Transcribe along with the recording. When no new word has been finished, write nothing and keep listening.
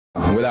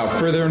Without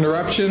further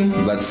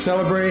interruption, let's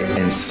celebrate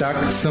and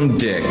suck some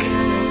dick.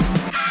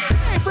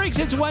 Hey, freaks,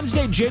 it's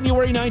Wednesday,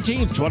 January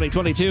 19th,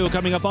 2022.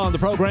 Coming up on the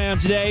program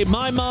today,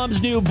 my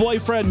mom's new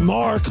boyfriend,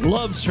 Mark,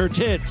 loves her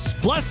tits.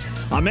 Plus,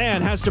 a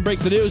man has to break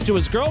the news to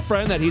his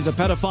girlfriend that he's a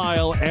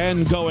pedophile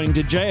and going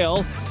to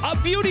jail.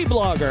 A beauty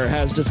blogger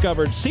has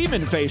discovered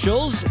semen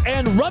facials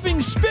and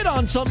rubbing spit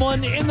on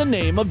someone in the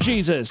name of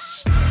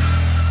Jesus.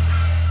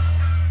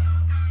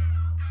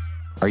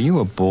 Are you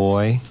a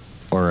boy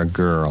or a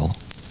girl?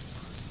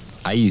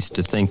 I used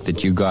to think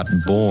that you got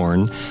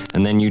born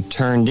and then you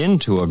turned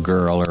into a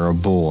girl or a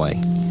boy.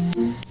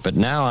 But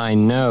now I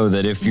know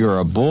that if you're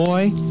a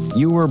boy,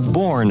 you were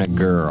born a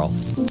girl.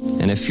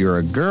 And if you're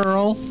a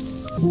girl,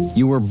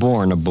 you were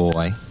born a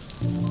boy.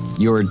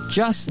 You're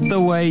just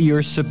the way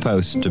you're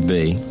supposed to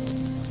be.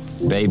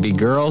 Baby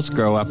girls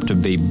grow up to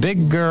be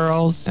big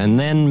girls and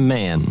then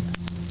men.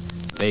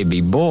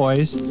 Baby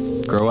boys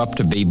grow up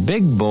to be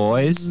big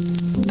boys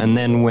and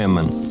then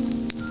women.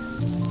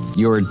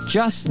 You're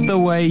just the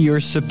way you're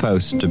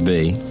supposed to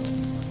be.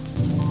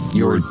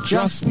 You're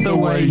just the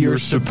way you're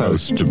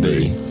supposed to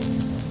be.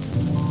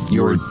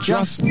 You're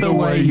just the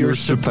way you're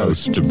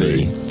supposed to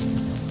be.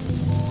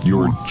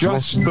 You're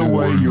just the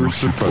way you're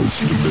supposed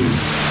to be.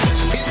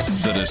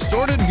 It's the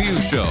Distorted View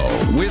Show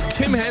with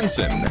Tim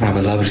Henson. I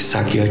would love to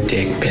suck your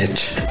dick,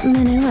 bitch.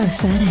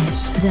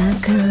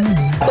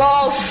 ManilaFetish.com.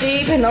 Balls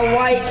deep in the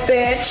white,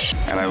 bitch.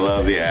 And I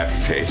love the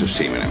aftertaste of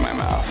semen in my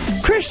mouth.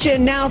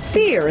 Christian now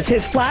fears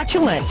his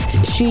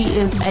flatulence. She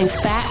is a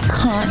fat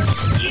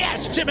cunt.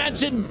 Yes, Tim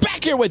Henson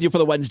back here with you for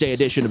the Wednesday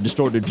edition of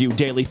Distorted View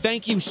Daily.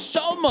 Thank you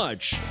so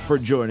much for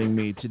joining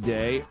me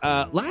today.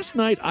 Last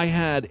night I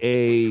had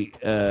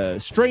a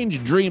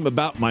strange dream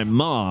about my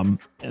mom,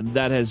 and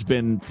that has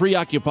been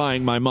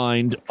preoccupying my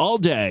mind all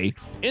day.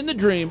 In the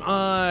dream,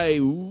 I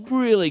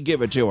really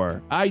give it to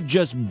her. I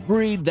just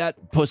breed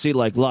that pussy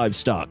like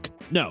livestock.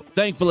 No,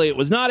 thankfully, it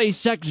was not a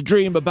sex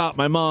dream about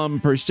my mom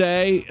per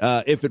se.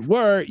 If it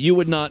were, you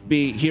would not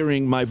be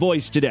hearing my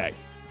voice today,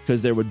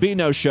 because there would be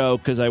no show,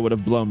 because I would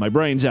have blown my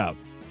brains out.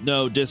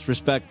 No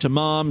disrespect to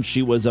Mom.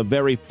 She was a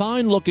very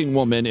fine-looking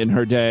woman in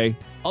her day,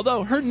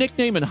 although her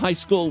nickname in high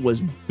school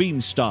was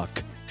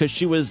Beanstalk, because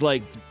she was,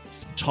 like,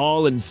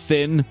 tall and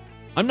thin.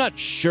 I'm not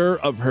sure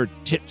of her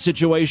tit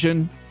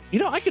situation. You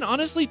know, I can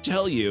honestly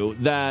tell you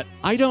that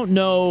I don't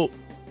know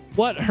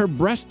what her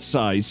breast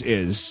size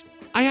is.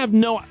 I have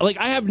no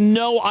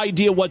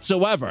idea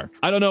whatsoever.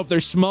 I don't know if they're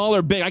small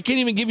or big. I can't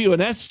even give you an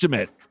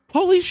estimate.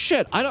 Holy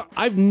shit.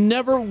 I've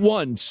never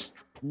once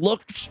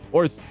looked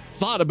or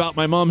thought about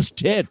my mom's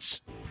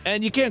tits.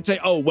 And you can't say,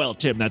 oh, well,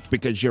 Tim, that's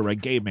because you're a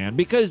gay man,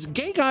 because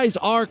gay guys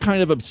are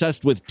kind of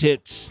obsessed with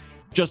tits,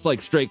 just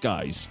like straight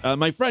guys.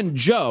 My friend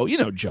Joe, you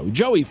know Joey.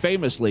 Joey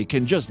famously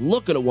can just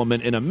look at a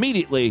woman and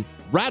immediately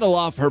rattle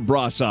off her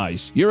bra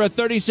size. You're a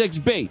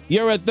 36B.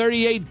 You're a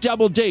 38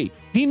 double D.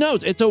 He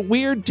knows. It's a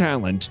weird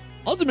talent.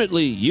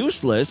 Ultimately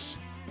useless,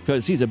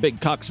 because he's a big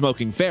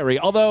cock-smoking fairy,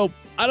 although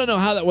I don't know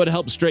how that would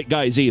help straight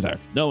guys either,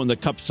 knowing the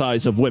cup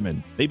size of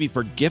women. Maybe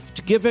for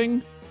gift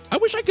giving? I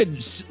wish I could,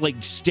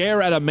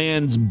 stare at a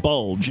man's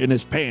bulge in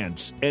his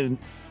pants and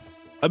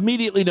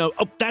immediately know,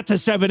 oh, that's a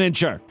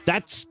 7-incher.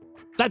 That's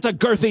a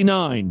girthy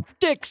 9.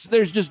 Dicks,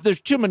 there's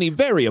too many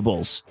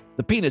variables.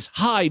 The penis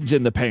hides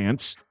in the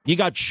pants. You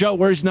got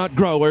showers, not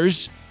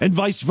growers, and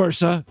vice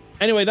versa.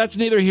 Anyway, that's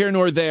neither here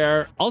nor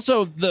there.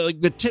 Also,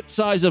 the tit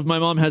size of my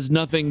mom has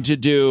nothing to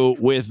do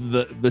with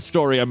the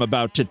story I'm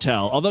about to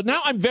tell. Although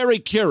now I'm very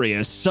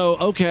curious. So,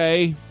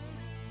 okay.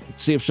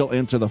 Let's see if she'll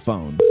answer the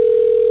phone.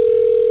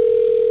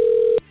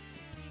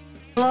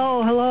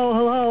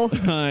 Hello.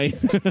 Hi.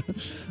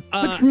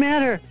 What's the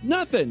matter?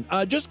 Nothing.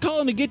 Just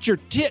calling to get your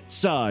tit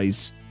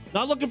size.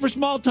 Not looking for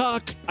small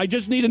talk. I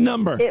just need a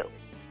number.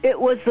 It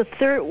was the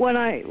third when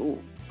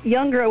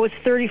younger, I was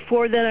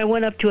 34, then I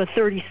went up to a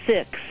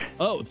 36.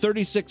 Oh,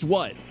 36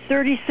 what?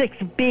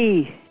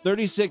 36B.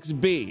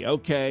 36B,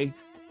 okay.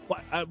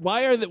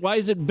 Why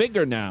is it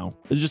bigger now?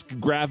 Is it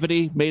just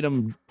gravity made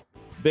them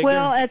bigger?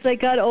 Well, as I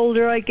got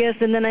older, I guess,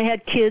 and then I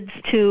had kids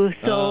too,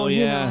 so... Oh,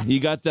 yeah,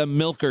 you got them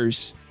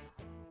milkers.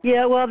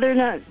 Yeah, well,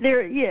 well...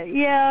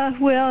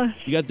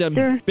 You got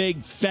them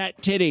big,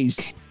 fat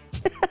titties.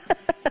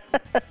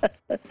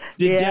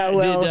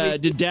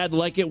 Did Dad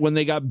like it when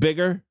they got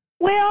bigger?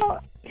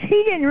 Well...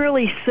 He didn't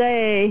really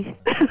say.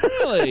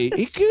 Really?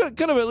 He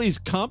could have at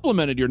least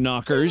complimented your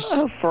knockers.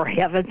 Oh, for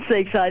heaven's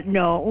sakes,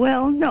 no,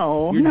 your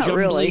not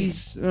really.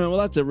 Oh, well,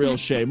 that's a real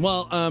shame.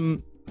 Well,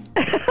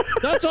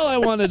 that's all I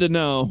wanted to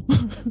know.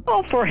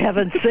 Oh, for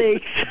heaven's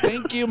sakes.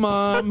 Thank you,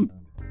 Mom.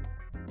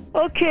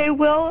 Okay,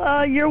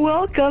 well, you're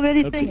welcome.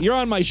 Anything? Okay. You're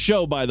on my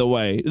show, by the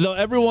way. Though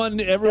everyone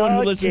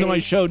who listens to my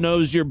show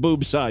knows your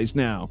boob size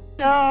now.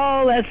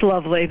 Oh, that's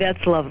lovely.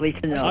 That's lovely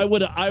to know. I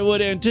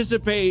would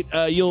anticipate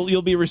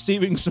you'll be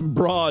receiving some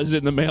bras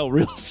in the mail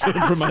real soon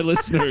from my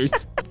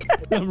listeners.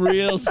 Some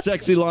real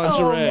sexy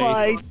lingerie. Oh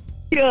my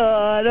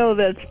God! Oh,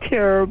 that's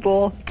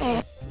terrible.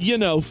 You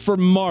know, for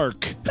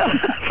Mark.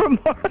 For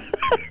Mark.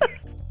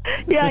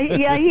 Yeah,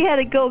 he had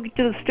to go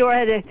to the store.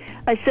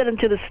 I sent him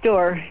to the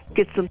store,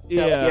 get some stuff.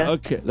 Yeah,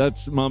 okay.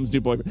 That's Mom's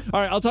new boyfriend.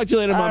 All right, I'll talk to you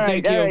later, Mom.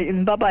 Thank you. All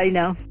right, bye-bye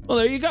now. Well,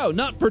 there you go.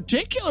 Not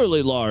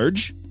particularly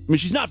large. I mean,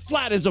 she's not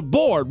flat as a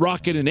board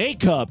rocking an A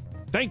cup.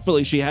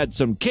 Thankfully, she had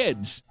some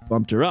kids.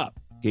 Bumped her up.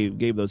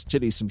 Gave those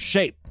titties some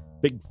shape.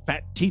 Big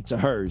fat teats of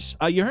hers.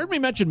 You heard me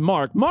mention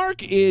Mark.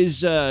 Mark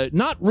is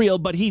not real,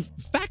 but he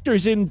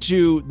factors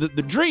into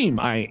the dream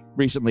I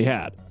recently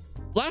had.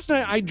 Last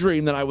night, I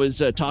dreamed that I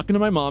was talking to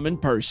my mom in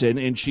person,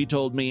 and she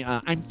told me,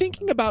 I'm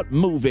thinking about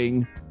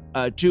moving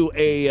to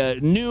a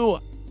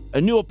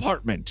new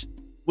apartment,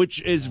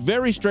 which is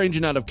very strange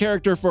and out of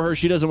character for her.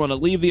 She doesn't want to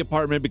leave the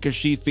apartment because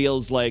she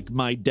feels like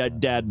my dead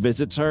dad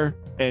visits her,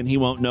 and he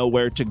won't know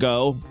where to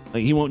go.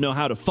 Like, he won't know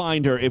how to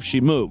find her if she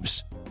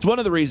moves. It's one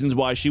of the reasons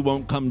why she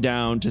won't come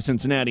down to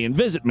Cincinnati and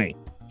visit me.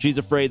 She's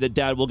afraid that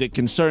Dad will get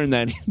concerned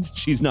that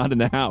she's not in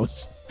the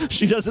house.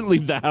 She doesn't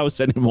leave the house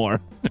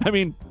anymore. I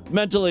mean,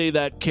 mentally,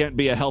 that can't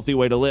be a healthy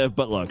way to live,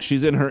 but look,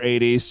 she's in her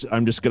 80s.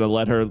 I'm just going to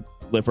let her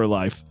live her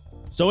life.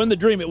 So in the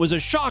dream, it was a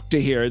shock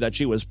to hear that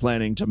she was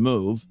planning to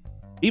move.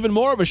 Even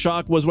more of a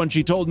shock was when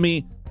she told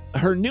me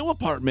her new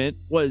apartment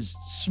was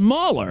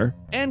smaller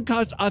and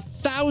cost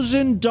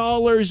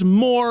 $1,000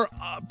 more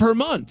per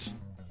month.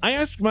 I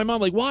asked my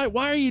mom, like, why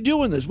are you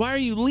doing this? Why are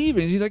you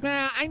leaving? She's like,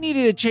 I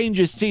needed a change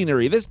of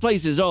scenery. This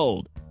place is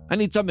old. I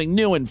need something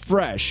new and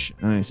fresh.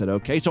 And I said,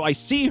 okay. So I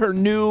see her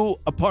new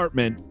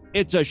apartment.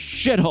 It's a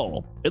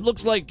shithole. It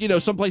looks like,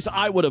 someplace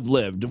I would have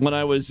lived when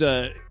I was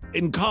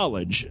in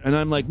college. And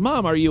I'm like,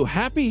 Mom, are you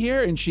happy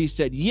here? And she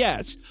said,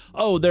 yes.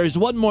 Oh, there's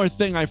one more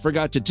thing I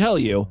forgot to tell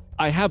you.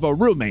 I have a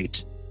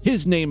roommate.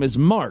 His name is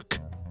Mark.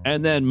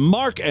 And then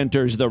Mark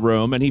enters the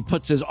room and he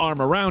puts his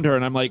arm around her.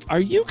 And I'm like, are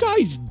you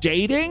guys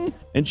dating?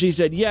 And she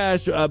said,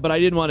 yes, but I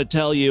didn't want to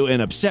tell you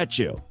and upset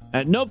you.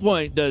 At no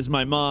point does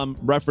my mom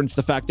reference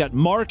the fact that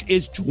Mark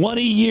is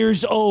 20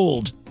 years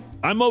old.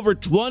 I'm over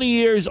 20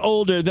 years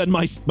older than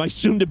my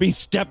soon-to-be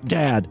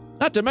stepdad.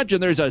 Not to mention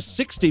there's a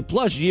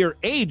 60-plus year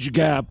age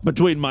gap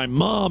between my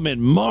mom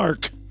and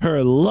Mark,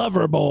 her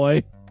lover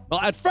boy. Well,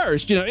 at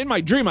first, in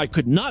my dream, I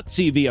could not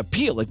see the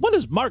appeal. Like, what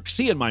does Mark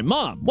see in my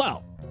mom?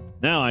 Well,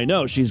 now I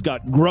know she's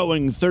got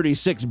growing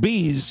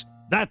 36Bs.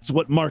 That's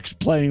what Mark's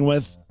playing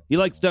with. He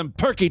likes them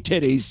perky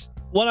titties.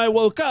 When I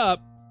woke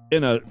up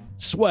in a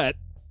sweat,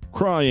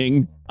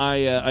 crying,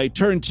 I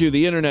turned to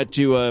the internet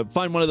to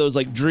find one of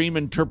those dream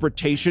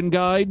interpretation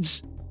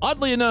guides.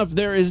 Oddly enough,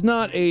 there is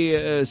not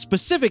a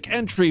specific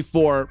entry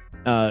for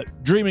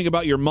dreaming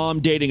about your mom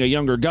dating a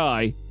younger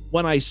guy.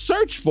 When I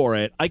searched for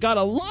it, I got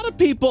a lot of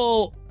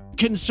people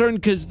concerned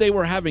because they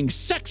were having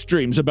sex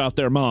dreams about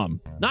their mom.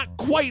 Not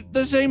quite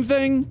the same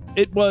thing.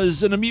 It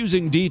was an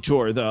amusing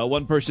detour, though.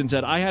 One person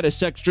said, I had a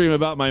sex dream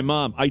about my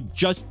mom. I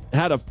just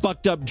had a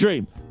fucked up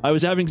dream. I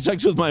was having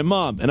sex with my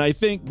mom, and I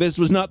think this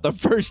was not the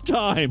first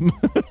time.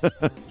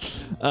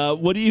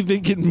 What do you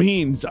think it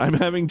means? I'm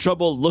having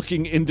trouble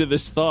looking into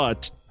this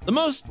thought. The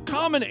most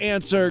common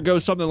answer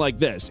goes something like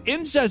this.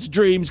 Incest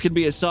dreams can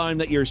be a sign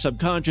that your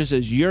subconscious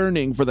is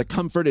yearning for the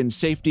comfort and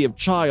safety of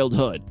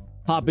childhood,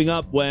 popping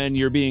up when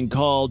you're being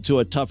called to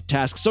a tough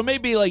task. So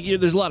maybe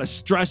there's a lot of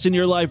stress in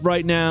your life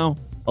right now,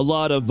 a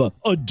lot of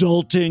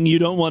adulting you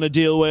don't want to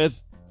deal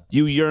with.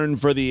 You yearn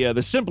for the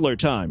simpler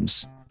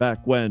times,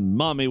 back when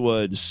mommy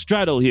would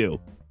straddle you,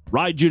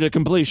 ride you to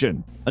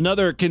completion.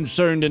 Another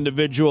concerned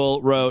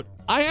individual wrote,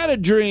 I had a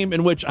dream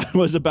in which I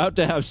was about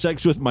to have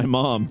sex with my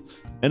mom,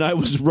 and I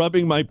was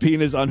rubbing my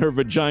penis on her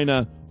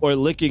vagina or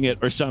licking it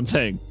or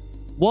something.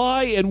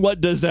 Why and what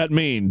does that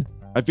mean?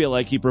 I feel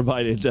like he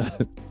provided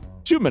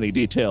too many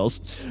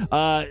details.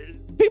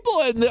 People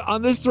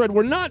on this thread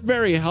were not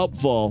very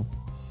helpful.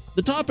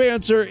 The top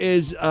answer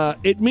is,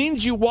 it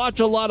means you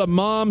watch a lot of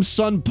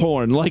mom-son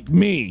porn like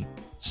me.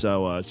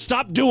 So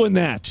stop doing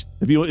that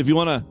if you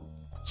want to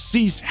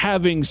cease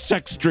having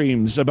sex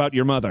dreams about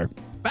your mother.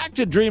 Back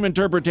to dream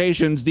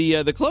interpretations,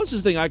 the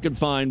closest thing I could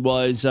find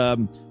was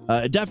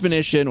a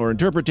definition or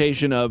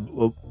interpretation of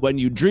when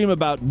you dream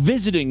about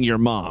visiting your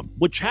mom,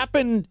 which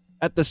happened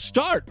at the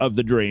start of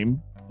the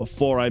dream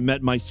before I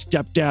met my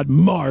stepdad,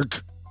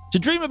 Mark. To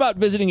dream about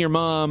visiting your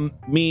mom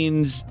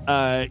means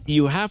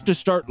you have to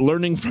start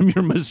learning from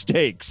your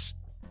mistakes.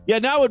 Yeah,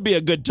 now would be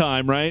a good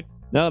time, right?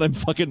 Now that I'm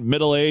fucking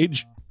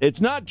middle-aged. It's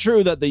not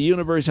true that the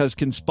universe has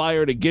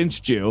conspired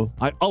against you.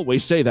 I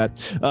always say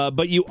that.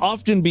 But you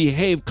often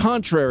behave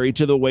contrary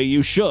to the way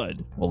you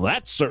should. Well,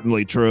 that's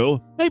certainly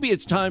true. Maybe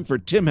it's time for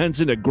Tim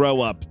Henson to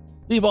grow up.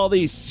 Leave all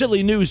these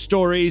silly news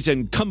stories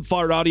and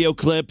comfort audio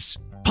clips,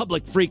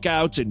 public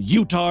freakouts, and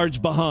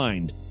utards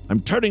behind.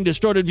 I'm turning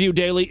Distorted View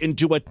Daily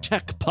into a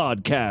tech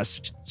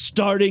podcast,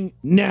 starting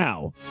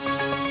now.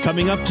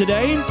 Coming up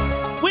today,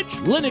 which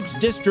Linux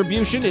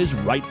distribution is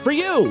right for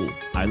you?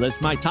 I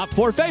list my top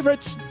 4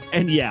 favorites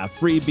And yeah,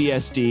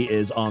 FreeBSD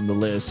is on the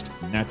list,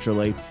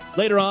 naturally.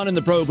 Later on in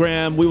the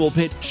program, we will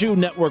pit two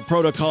network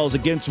protocols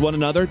against one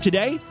another.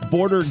 Today,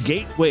 Border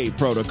Gateway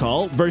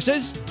Protocol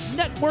versus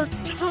Network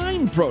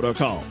Time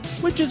Protocol.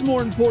 Which is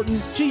more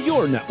important to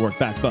your network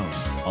backbone?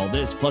 All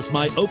this plus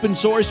my open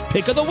source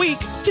pick of the week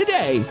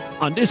today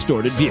on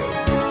Distorted View.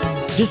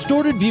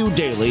 Distorted View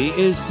Daily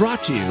is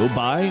brought to you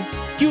by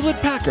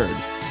Hewlett-Packard,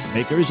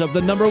 makers of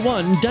the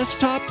 #1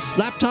 desktop,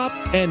 laptop,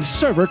 and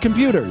server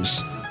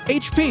computers.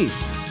 HP,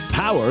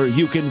 power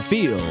you can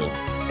feel.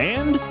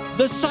 And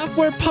the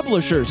Software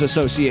Publishers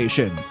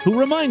Association, who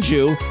reminds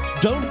you,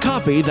 don't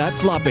copy that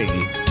floppy.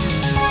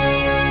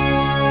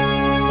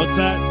 What's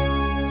that?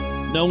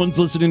 No one's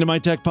listening to my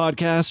tech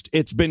podcast.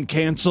 It's been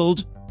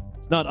canceled.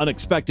 It's not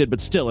unexpected,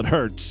 but still it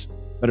hurts.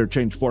 Better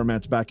change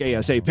formats back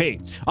ASAP.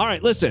 All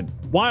right, listen.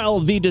 While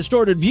the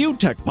Distorted View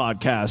Tech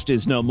Podcast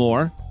is no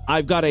more,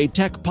 I've got a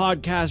tech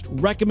podcast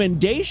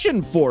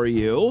recommendation for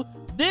you.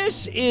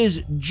 This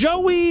is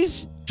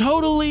Joey's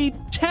Totally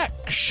Tech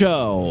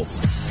Show.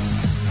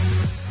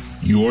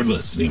 You're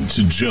listening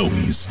to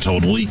Joey's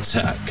Totally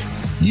Tech,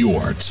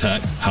 your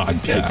tech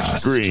podcast.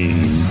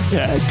 Extreme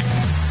tech.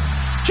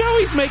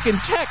 Joey's making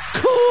tech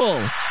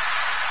cool.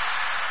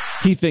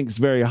 He thinks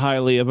very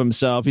highly of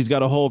himself. He's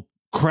got a whole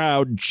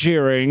crowd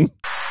cheering.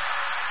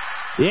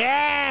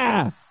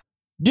 Yeah!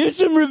 Do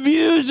some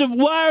reviews of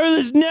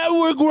wireless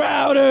network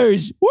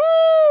routers.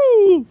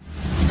 Woo!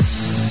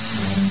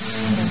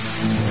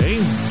 Hey.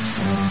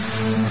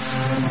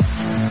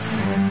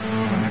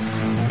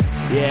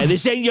 Yeah,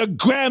 this ain't your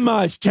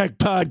grandma's tech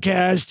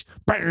podcast.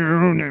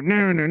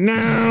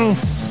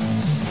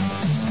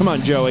 Come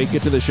on, Joey,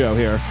 get to the show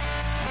here.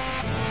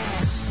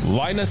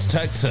 Linus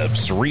Tech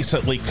Tips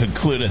recently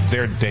concluded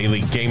their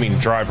daily gaming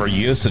driver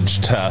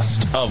usage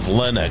test of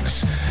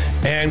Linux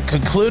and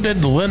concluded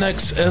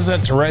Linux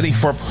isn't ready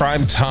for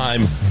prime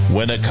time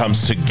when it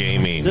comes to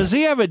gaming. Does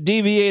he have a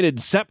deviated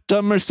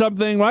septum or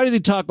something? Why does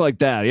he talk like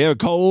that? You have a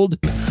cold?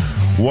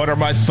 What are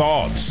my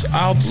thoughts?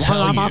 I'll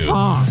tell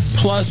you.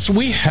 Plus,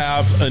 we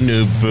have a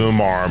new boom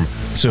arm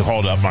to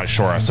hold up my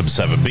Shure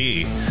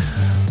SM7B.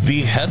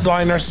 The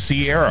Headliner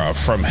Sierra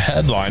from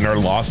Headliner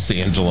Los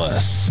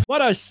Angeles. What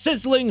a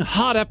sizzling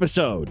hot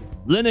episode.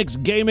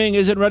 Linux gaming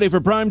isn't ready for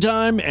prime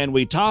time, and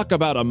we talk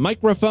about a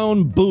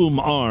microphone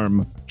boom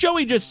arm.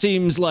 Joey just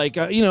seems like,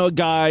 a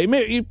guy,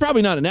 he's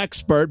probably not an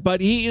expert,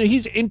 but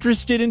he's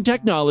interested in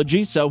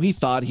technology, so he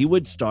thought he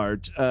would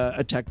start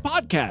a tech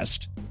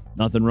podcast.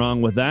 Nothing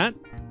wrong with that.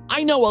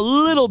 I know a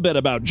little bit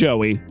about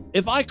Joey.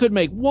 If I could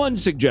make one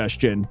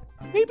suggestion,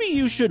 maybe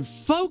you should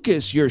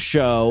focus your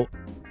show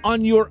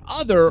on your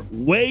other,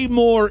 way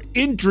more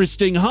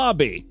interesting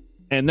hobby.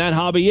 And that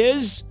hobby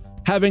is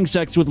having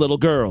sex with little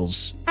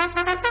girls.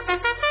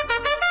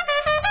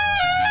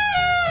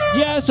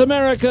 Yes,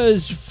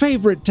 America's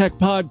favorite tech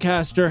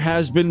podcaster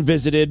has been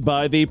visited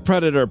by the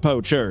predator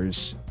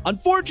poachers.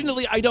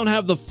 Unfortunately, I don't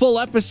have the full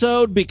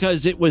episode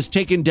because it was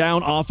taken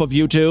down off of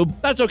YouTube.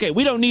 That's okay.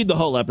 We don't need the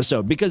whole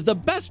episode because the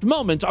best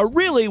moments are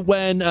really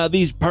when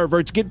these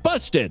perverts get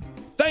busted.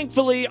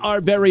 Thankfully,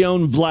 our very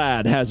own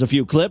Vlad has a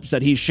few clips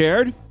that he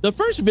shared. The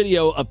first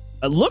video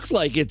looks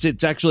like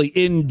it's actually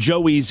in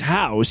Joey's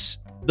house.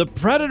 The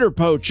predator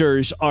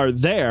poachers are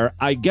there.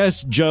 I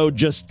guess Joe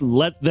just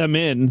let them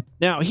in.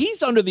 Now,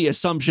 he's under the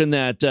assumption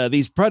that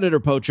these predator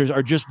poachers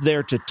are just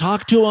there to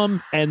talk to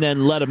him and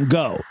then let him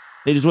go.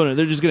 They're just going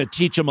to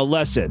teach him a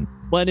lesson.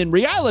 When in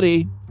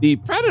reality, the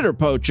predator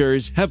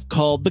poachers have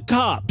called the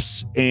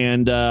cops.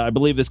 And I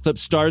believe this clip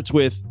starts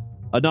with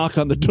a knock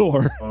on the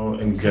door. Oh,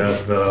 and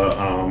get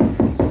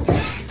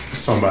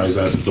somebody's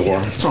at the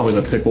door. It's probably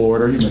the pickle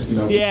order.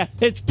 Yeah,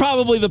 it's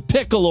probably the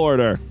pickle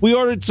order. We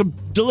ordered some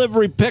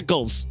delivery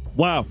pickles.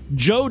 Wow,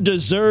 Joe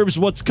deserves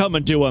what's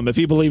coming to him if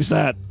he believes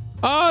that.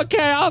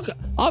 Okay,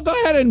 I'll go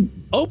ahead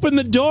and open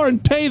the door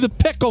and pay the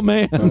pickle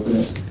man.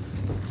 Okay.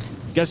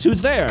 Guess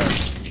who's there?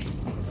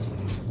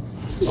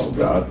 Oh,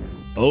 God.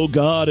 Oh,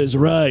 God is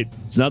right.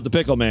 It's not the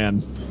pickle man.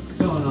 What's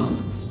going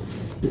on?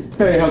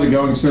 Hey, how's it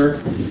going, sir?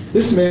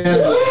 This man...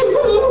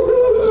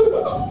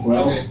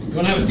 Well, okay. You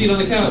want to have a seat on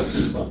the couch?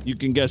 You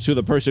can guess who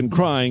the person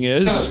crying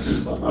is.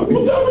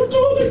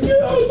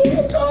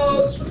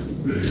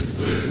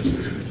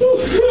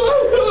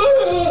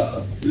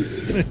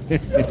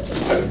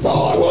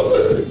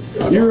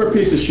 You're a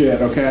piece of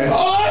shit, okay?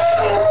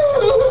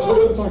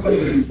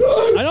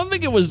 I don't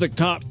think it was the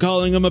cop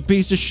calling him a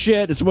piece of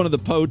shit. It's one of the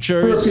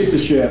poachers. You're a piece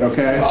of shit,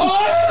 okay?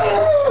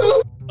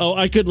 Oh,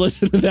 I could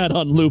listen to that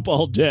on loop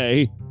all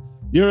day.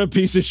 You're a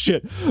piece of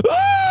shit.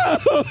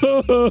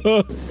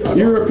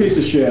 You're a piece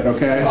of shit,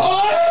 okay?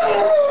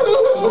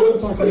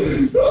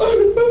 Okay.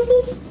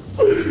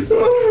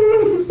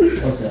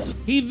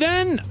 He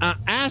then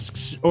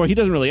asks, or he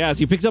doesn't really ask,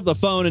 he picks up the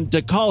phone and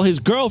to call his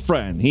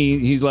girlfriend.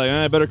 He's like,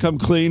 I better come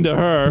clean to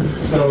her.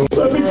 So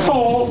let me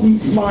call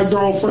my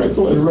girlfriend.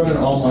 We run an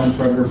online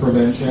predator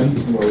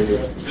prevention where we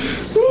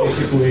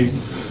basically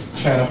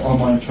chat up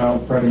online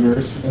child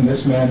predators. And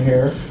this man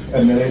here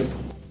admitted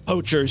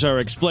Poachers are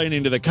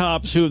explaining to the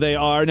cops who they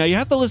are. Now, you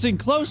have to listen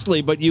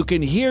closely, but you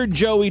can hear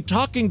Joey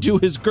talking to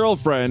his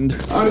girlfriend.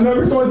 I'm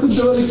never going to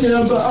do it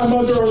again, but I'm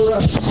under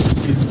arrest.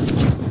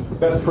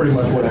 That's pretty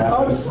much what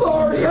happened. I'm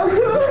sorry. I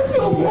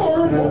feel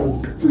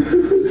horrible.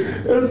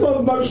 It's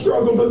something I've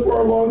struggled with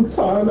for a long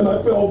time, and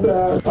I feel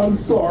bad. I'm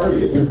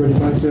sorry. You're pretty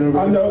much in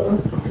I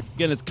know.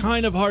 Again, it's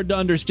kind of hard to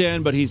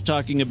understand, but he's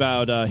talking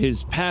about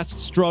his past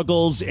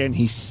struggles, and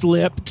he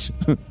slipped.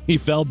 He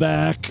fell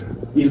back.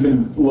 He's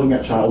been looking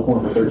at child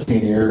porn for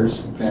 13 years,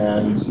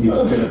 and he's been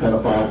a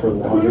pedophile for the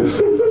longest.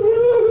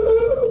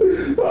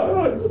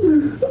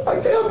 I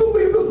can't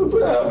believe this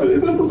is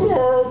happening. This is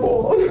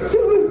horrible.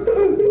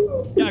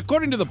 Yeah,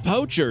 according to the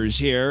Poachers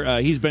here,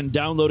 he's been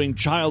downloading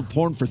child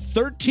porn for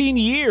 13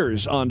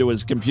 years onto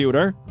his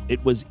computer.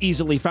 It was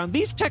easily found.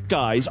 These tech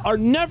guys are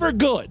never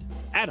good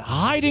at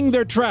hiding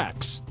their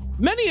tracks.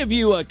 Many of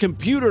you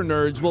computer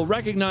nerds will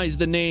recognize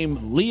the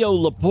name Leo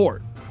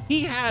Laporte.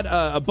 He had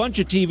a bunch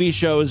of TV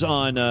shows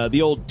on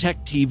the old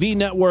Tech TV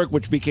network,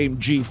 which became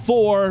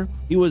G4.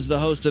 He was the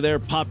host of their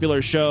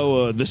popular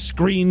show, The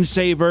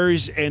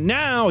Screensavers, and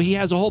now he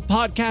has a whole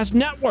podcast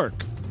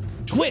network.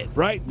 Twit,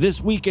 right?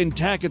 This Week in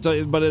Tech,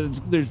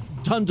 there's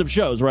tons of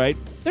shows, right?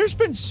 There's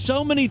been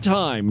so many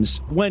times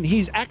when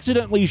he's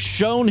accidentally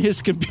shown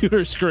his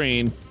computer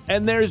screen,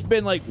 and there's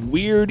been like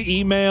weird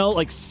email,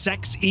 like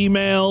sex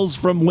emails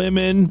from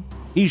women.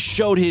 He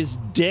showed his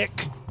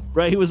dick,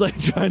 right? He was like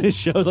trying to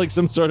show like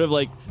some sort of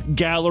like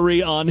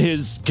gallery on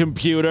his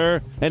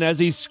computer, and as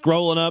he's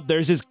scrolling up,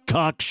 there's his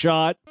cock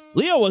shot.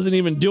 Leo wasn't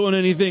even doing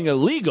anything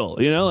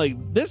illegal, you know? Like,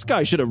 this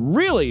guy should have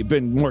really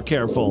been more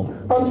careful.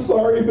 I'm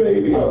sorry,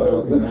 baby.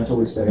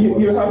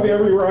 You have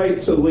every right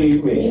to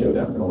leave me.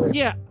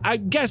 Yeah,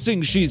 I'm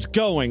guessing she's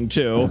going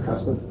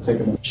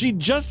to. She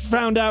just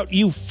found out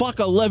you fuck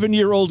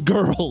 11-year-old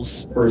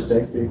girls.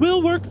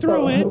 We'll work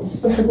through it.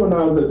 Back when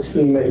I was a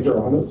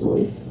teenager,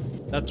 honestly.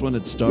 That's when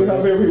it started. You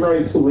have every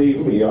right to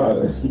leave me,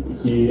 honest.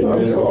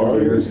 I'm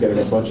sorry. He's getting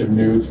a bunch of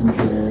nudes from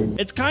kids.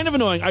 It's kind of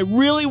annoying. I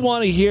really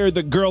want to hear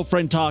the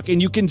girlfriend talk,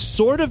 and you can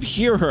sort of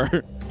hear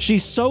her.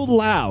 She's so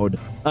loud.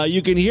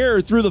 You can hear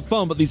her through the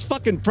phone, but these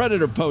fucking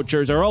predator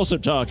poachers are also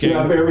talking. You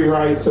have every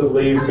right to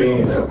leave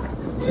me.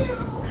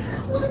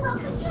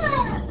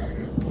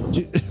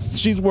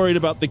 She's worried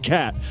about the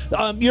cat.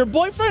 Your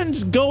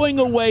boyfriend's going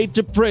away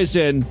to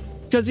prison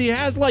because he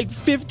has like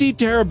 50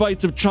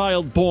 terabytes of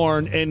child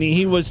porn, and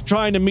he was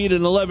trying to meet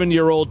an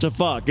 11-year-old to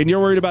fuck, and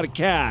you're worried about a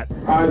cat.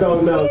 I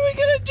don't know. What are we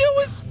gonna do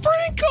with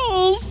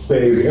Sprinkles?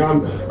 Baby,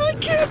 I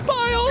can't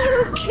buy all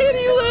her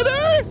kitty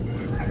litter.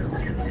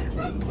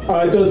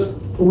 I just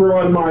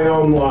ruined my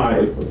own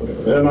life,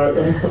 and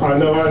I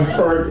know I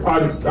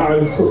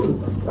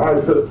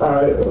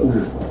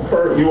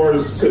hurt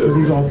yours too.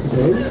 He's off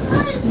today?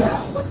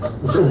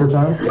 It's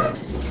overtime?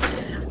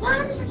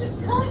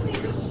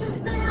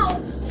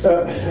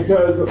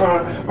 Because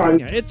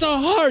it's a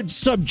hard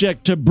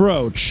subject to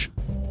broach.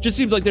 Just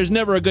seems like there's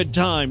never a good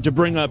time to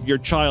bring up your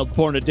child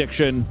porn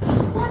addiction.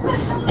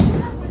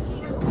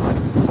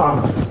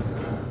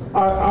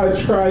 I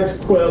tried to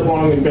quit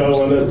long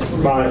ago, and it's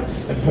more.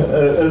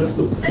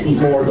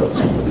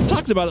 He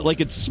talks about it like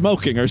it's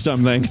smoking or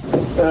something.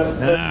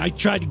 I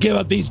tried to give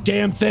up these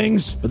damn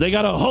things, but they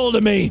got a hold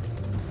of me.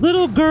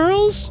 Little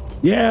girls?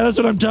 Yeah, that's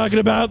what I'm talking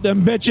about.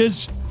 Them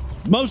bitches.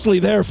 Mostly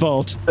their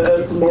fault.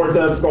 It's more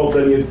difficult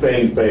than you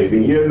think,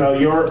 baby. You know,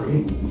 you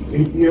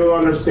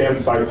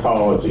understand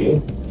psychology.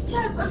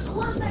 Yes, that's the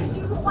one that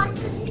you like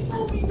that he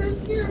told me this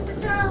years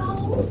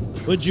ago.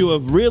 Would you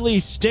have really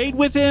stayed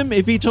with him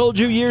if he told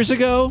you years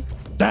ago?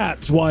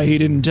 That's why he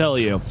didn't tell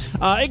you.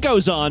 It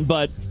goes on,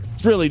 but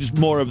it's really just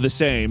more of the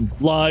same.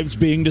 Lives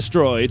being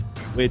destroyed,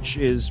 which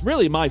is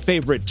really my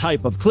favorite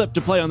type of clip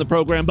to play on the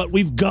program, but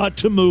we've got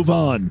to move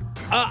on.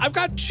 I've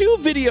got two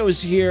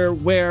videos here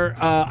where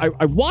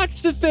I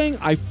watched the thing,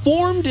 I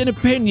formed an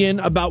opinion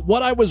about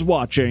what I was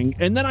watching,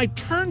 and then I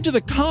turned to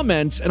the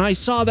comments and I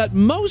saw that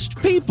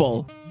most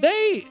people,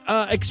 they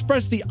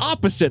expressed the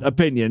opposite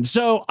opinion.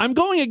 So I'm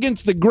going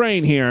against the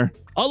grain here.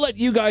 I'll let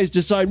you guys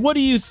decide. What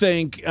do you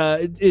think?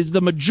 Is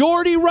the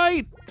majority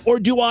right, or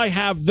do I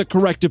have the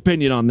correct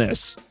opinion on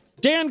this?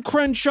 Dan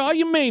Crenshaw,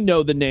 you may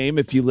know the name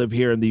if you live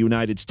here in the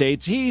United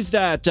States. He's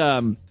that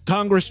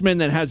congressman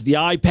that has the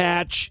eye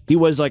patch. He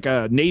was like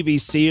a Navy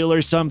SEAL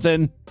or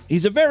something.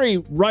 He's a very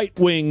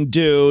right-wing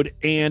dude,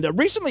 and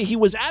recently he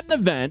was at an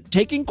event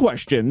taking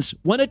questions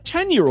when a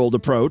 10-year-old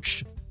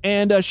approached,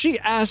 and she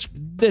asked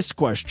this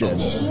question.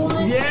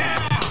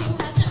 Yeah!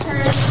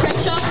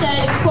 Crenshaw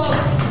said, quote,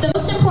 "The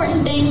most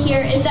important thing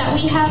here is that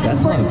we have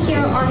important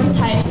hero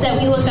archetypes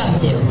that we look up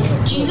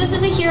to. Jesus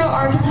is a hero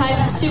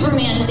archetype,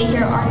 Superman is a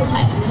hero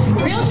archetype.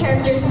 Real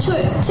characters too.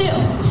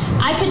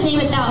 I could name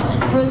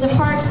 1,000. Rosa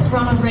Parks,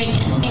 Ronald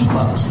Reagan," end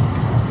quote.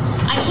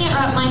 I can't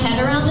wrap my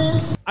head around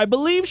this. I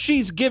believe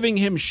she's giving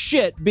him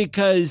shit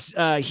because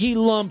he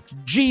lumped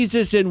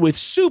Jesus in with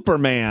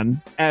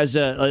Superman as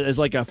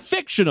like a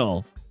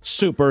fictional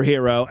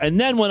superhero, and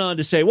then went on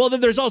to say, well, then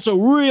there's also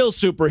real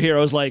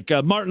superheroes like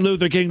Martin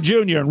Luther King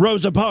Jr. and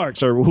Rosa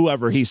Parks, or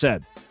whoever he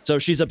said. So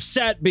she's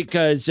upset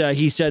because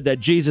he said that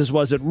Jesus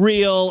wasn't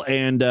real,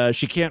 and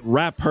she can't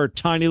wrap her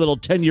tiny little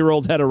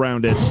 10-year-old head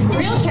around it.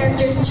 Real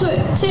characters, too.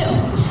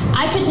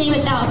 I could name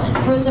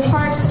 1,000. Rosa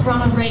Parks,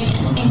 Ronald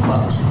Reagan, end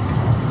quote.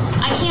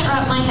 I can't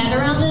wrap my head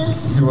around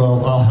this.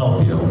 Well, I'll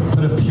help you.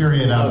 Put a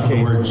period after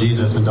the word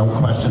Jesus and don't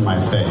question my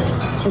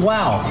faith.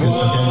 Wow.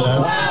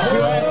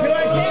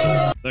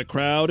 The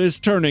crowd is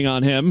turning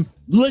on him.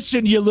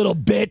 Listen, you little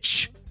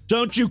bitch.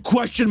 Don't you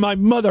question my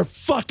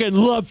motherfucking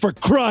love for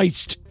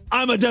Christ.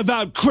 I'm a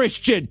devout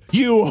Christian,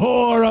 you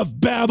whore of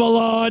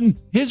Babylon.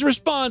 His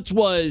response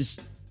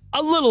was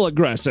a little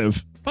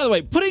aggressive. By the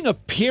way, putting a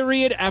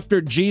period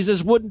after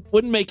Jesus wouldn't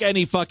make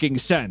any fucking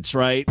sense,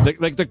 right?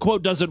 Like the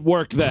quote doesn't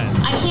work then.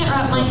 I can't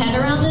wrap my head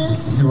around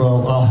this.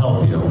 Well, I'll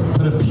help you.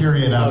 Put a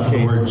period after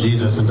the word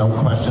Jesus and don't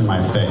question my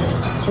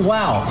faith.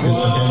 Wow.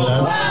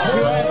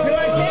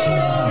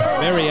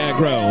 Very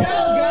aggro.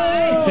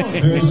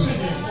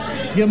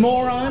 You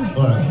moron.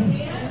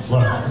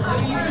 Look.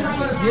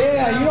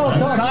 Yeah, you don't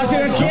talk to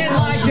a kid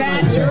like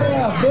that.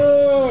 Yeah,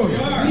 boo.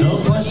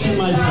 Don't question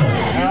my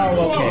faith.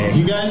 Oh, okay.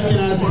 You guys can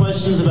ask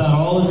questions about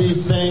all of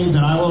these things,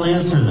 and I will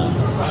answer them.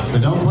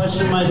 But don't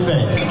question my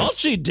faith. All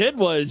she did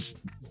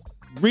was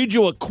read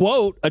you a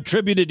quote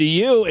attributed to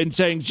you and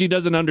saying she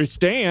doesn't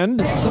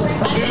understand.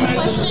 I didn't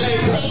question your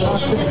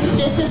faith, and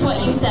this is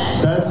what you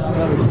said.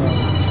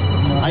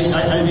 I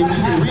mean, you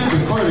can read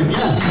the quote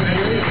again.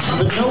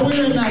 But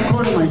nowhere in that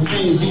quote am I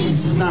saying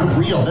Jesus is not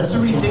real. That's a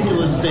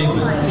ridiculous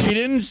statement. She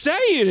didn't say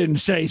you didn't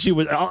say she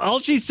was. All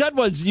she said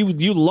was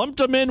you lumped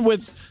him in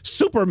with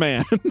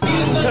Superman. Of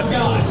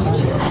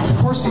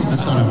course he's the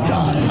Son of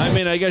God. I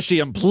mean, I guess she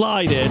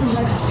implied it.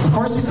 Of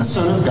course he's the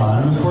Son of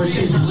God, and of course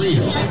he's real.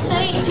 You can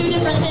say two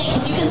different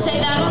things. You can say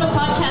that on a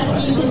podcast,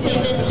 and you can say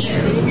this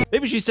here.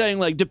 Maybe she's saying,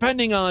 like,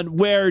 depending on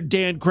where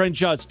Dan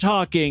Crenshaw's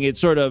talking, it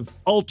sort of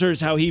alters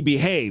how he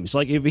behaves.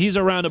 Like, if he's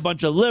around a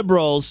bunch of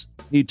liberals,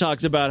 he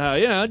talks about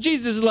how,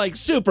 Jesus is like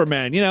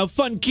Superman,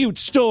 fun, cute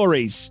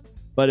stories.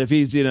 But if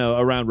he's,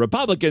 around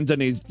Republicans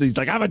and he's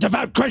like, I'm a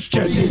devout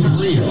Christian. Jesus is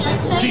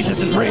real.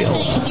 Jesus is real.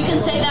 You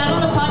can say that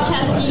on a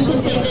podcast, and you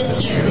can say this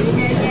here.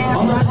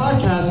 On the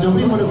podcast,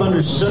 nobody would have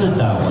understood it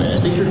that way. I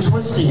think you're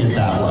twisting it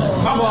that way.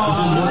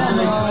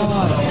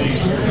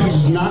 Which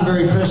is not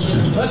very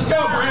Christian. Let's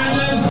go,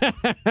 Brandon.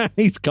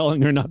 He's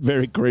calling her not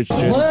very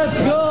Christian. Let's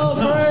go,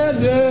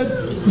 Brandon.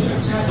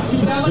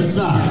 It's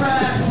not.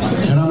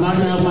 And I'm not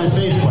going to have my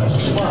faith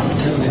questioned.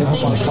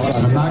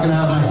 I'm not going to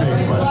have my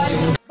faith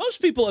questioned.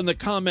 Most people in the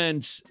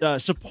comments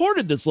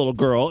supported this little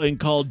girl and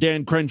called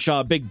Dan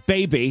Crenshaw a big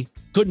baby.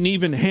 Couldn't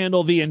even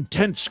handle the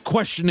intense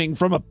questioning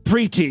from a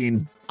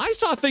preteen. I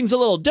saw things a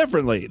little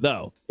differently,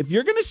 though. If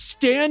you're going to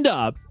stand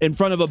up in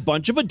front of a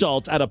bunch of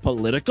adults at a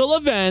political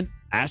event,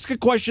 ask a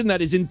question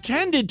that is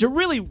intended to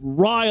really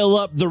rile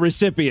up the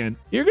recipient,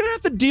 you're going to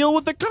have to deal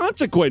with the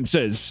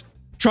consequences.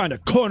 Trying to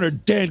corner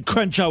Dan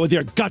Crenshaw with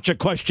your gotcha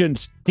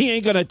questions, he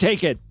ain't going to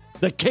take it.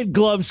 The kid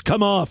gloves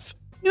come off.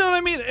 You know what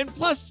I mean? And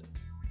plus,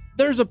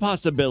 there's a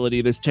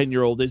possibility this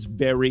 10-year-old is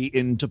very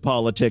into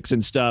politics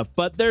and stuff,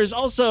 but there's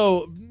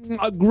also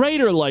a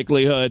greater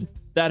likelihood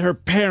that her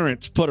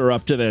parents put her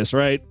up to this,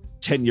 right?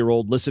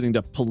 10-year-old listening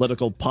to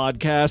political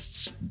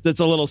podcasts. That's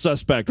a little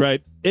suspect,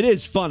 right? It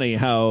is funny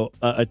how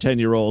a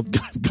 10-year-old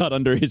got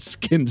under his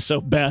skin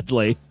so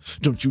badly.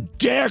 Don't you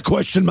dare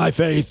question my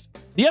faith.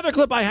 The other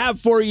clip I have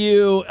for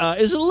you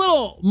is a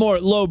little more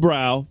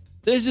lowbrow.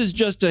 This is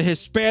just a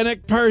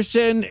Hispanic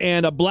person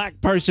and a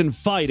black person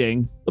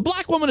fighting. The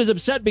black woman is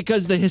upset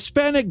because the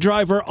Hispanic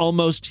driver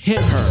almost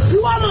hit her.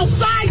 You almost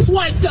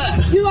sideswiped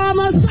us. You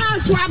almost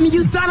sideswiped me,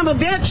 you son of a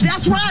bitch.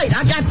 That's right.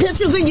 I got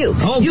pictures of you.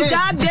 Okay. You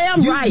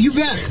goddamn right. You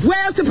bet.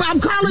 Where's the... I'm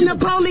calling the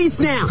police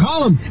now.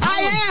 Call him.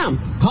 I am.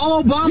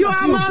 Call Obama. You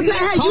almost...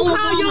 Hey, you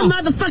call your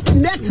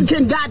motherfucking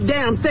Mexican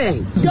goddamn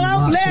thing.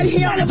 Don't let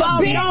him go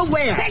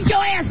nowhere. Take your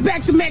ass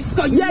back to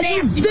Mexico. You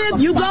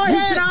go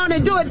ahead on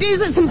and do it.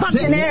 These are some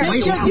fucking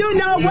areas. You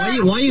know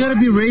what? Why you gotta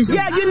be racist?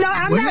 Yeah, you know,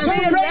 I'm not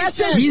being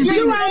racist.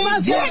 You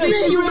almost hit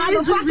me, you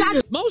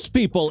motherfucker. Most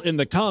people in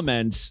the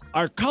comments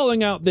are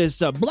calling out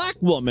this black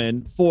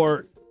woman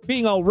for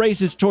being all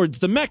racist towards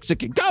the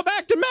Mexican. Go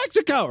back to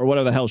Mexico! Or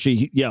whatever the hell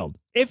she yelled.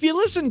 If you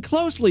listen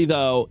closely,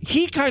 though,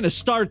 he kind of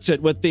starts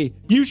it with the,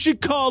 you should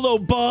call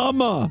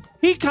Obama.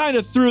 He kind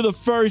of threw the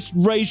first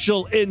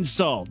racial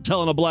insult,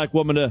 telling a black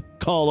woman to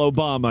call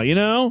Obama, you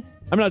know?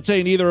 I'm not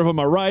saying either of them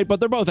are right, but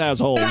they're both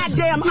assholes.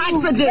 Goddamn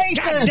accident.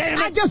 Goddamn it.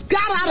 I just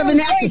got out of an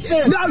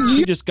accident. No,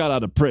 you just got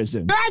out of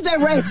prison. You're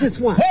the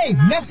racist one. Hey,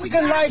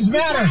 Mexican lives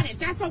matter.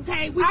 That's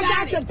okay.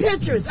 I got the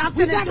pictures. I'm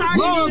finna turn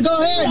it.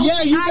 Go ahead.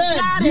 Yeah, you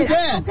bet. You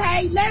bet.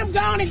 Okay, let him go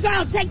on and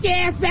go. Take your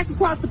ass back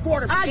across the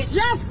border. I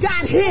just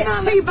got hit,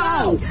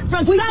 T-bone,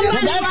 from somebody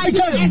right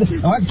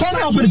here. I can't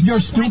help it if you're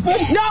stupid.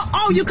 No,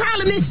 oh, you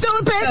calling me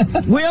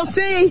stupid? We'll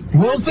see.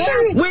 We'll see.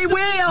 We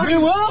will. We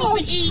will.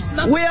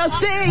 We'll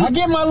see. I'll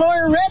get my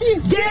lawyer ready.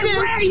 Get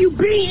ready, you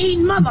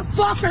bean-eating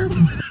motherfucker.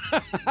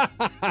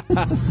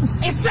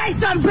 And say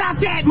something about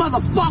that,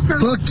 motherfucker.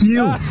 Fuck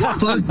you.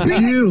 Fuck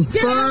you.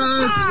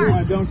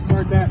 Don't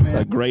start that, man.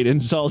 A great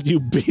insult, you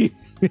bean.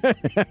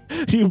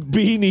 You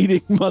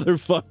bean-eating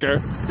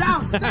motherfucker.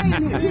 Don't stay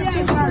in here.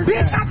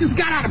 Bitch, I just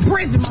got out of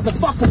prison,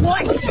 motherfucker.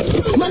 What?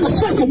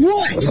 Motherfucker,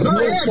 what?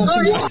 Go ahead.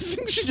 I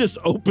think she just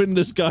opened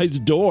this guy's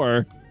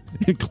door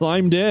and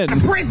climbed in.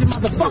 Prison,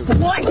 motherfucker,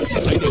 what?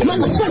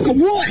 Motherfucker,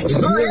 what?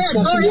 Go ahead.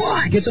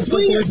 What? Get the fuck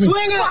away from me.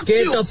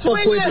 Get the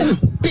fuck away from me.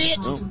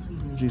 Bitch.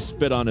 She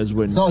spit on his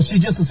window. So she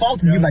just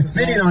assaulted you by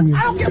spitting on you.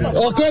 I don't give a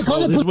Okay,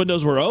 call the His police.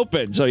 windows were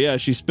open, so yeah,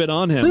 she spit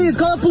on him. Please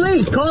call the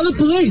police. Call the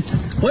police.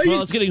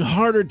 Well, it's getting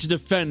harder to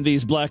defend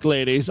these black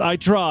ladies. I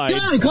tried.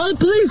 Yeah, call the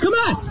police. Come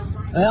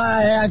on.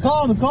 Yeah,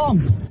 call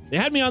them. They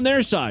had me on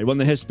their side when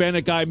the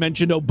Hispanic guy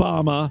mentioned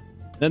Obama.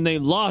 Then they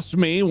lost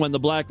me when the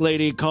black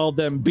lady called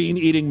them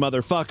bean-eating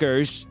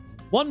motherfuckers.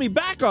 Won me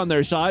back on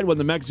their side when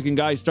the Mexican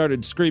guy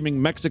started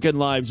screaming Mexican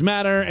Lives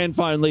Matter. And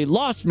finally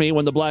lost me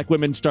when the black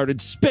women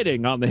started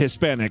spitting on the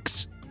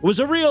Hispanics. It was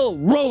a real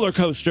roller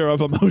coaster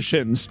of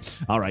emotions.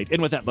 All right, and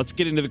with that, let's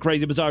get into the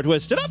crazy, bizarre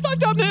twist and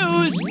fucked up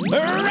news.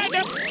 Right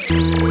now.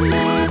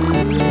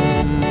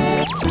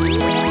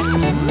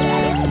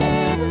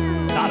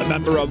 Not a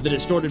member of the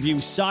Distorted View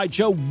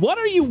Sideshow. What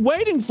are you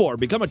waiting for?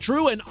 Become a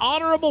true and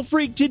honorable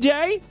freak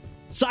today.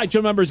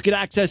 Sideshow members get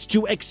access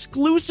to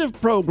exclusive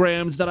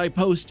programs that I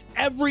post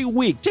every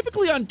week,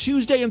 typically on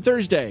Tuesday and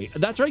Thursday.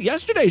 That's right,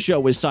 yesterday's show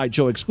was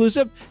Sideshow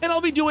exclusive, and I'll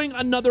be doing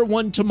another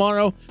one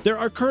tomorrow. There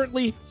are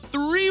currently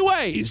 3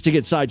 ways to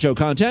get Sideshow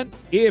content.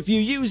 If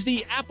you use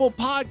the Apple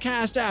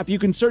Podcast app, you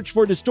can search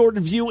for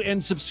Distorted View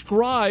and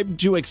subscribe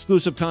to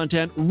exclusive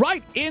content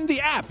right in the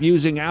app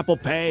using Apple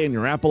Pay and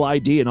your Apple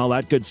ID and all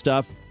that good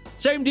stuff.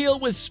 Same deal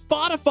with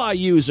Spotify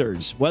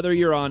users. Whether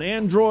you're on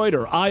Android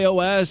or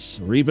iOS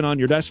or even on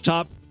your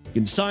desktop, you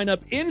can sign up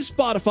in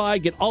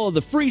Spotify, get all of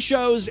the free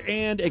shows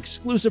and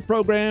exclusive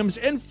programs.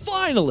 And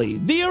finally,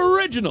 the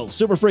original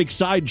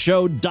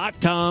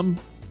SuperFreakSideshow.com.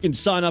 You can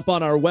sign up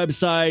on our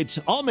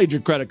website. All major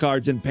credit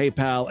cards and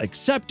PayPal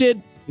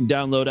accepted. You can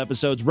download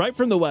episodes right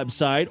from the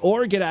website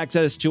or get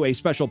access to a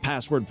special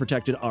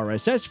password-protected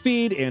RSS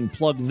feed and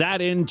plug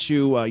that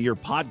into your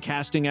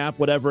podcasting app,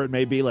 whatever it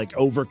may be, like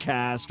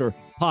Overcast or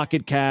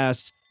Pocket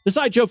Casts. The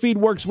Sideshow feed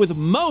works with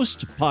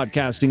most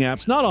podcasting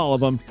apps, not all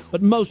of them,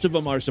 but most of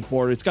them are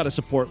supported. It's got to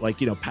support, like,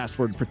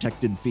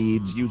 password-protected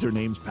feeds,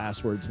 usernames,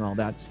 passwords, and all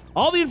that.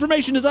 All the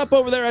information is up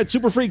over there at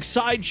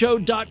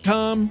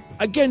SuperFreakSideshow.com.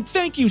 Again,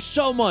 thank you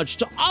so much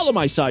to all of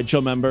my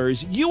Sideshow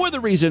members. You are the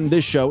reason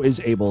this show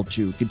is able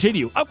to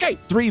continue. Okay,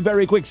 3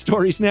 very quick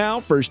stories now.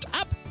 First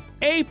up,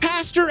 a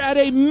pastor at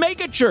a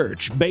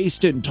megachurch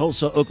based in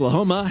Tulsa,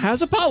 Oklahoma,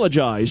 has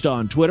apologized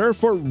on Twitter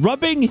for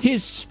rubbing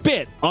his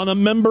spit on a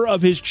member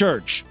of his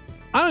church.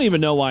 I don't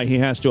even know why he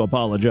has to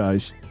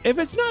apologize. If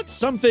it's not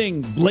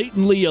something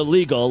blatantly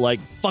illegal, like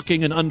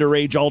fucking an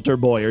underage altar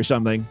boy or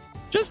something,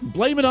 just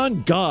blame it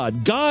on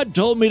God. God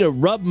told me to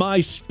rub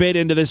my spit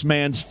into this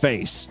man's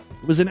face.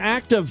 It was an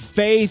act of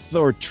faith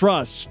or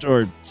trust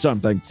or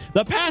something.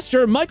 The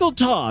pastor, Michael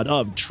Todd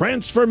of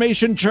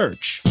Transformation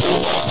Church.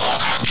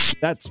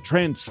 That's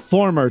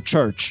Transformer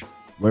Church,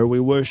 where we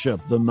worship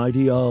the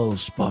mighty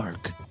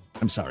Allspark.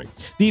 I'm sorry.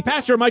 The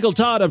pastor, Michael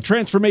Todd of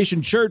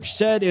Transformation Church,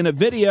 said in a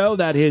video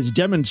that his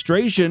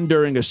demonstration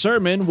during a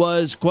sermon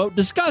was, quote,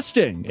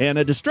 disgusting and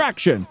a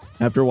distraction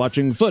after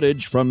watching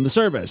footage from the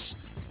service.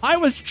 I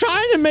was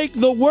trying to make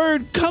the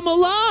word come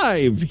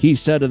alive, he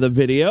said of the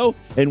video,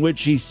 in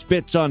which he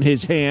spits on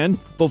his hand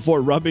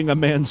before rubbing a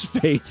man's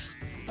face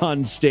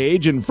on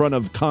stage in front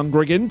of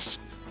congregants.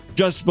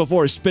 Just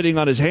before spitting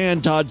on his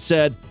hand, Todd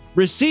said,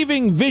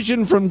 receiving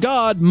vision from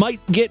God might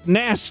get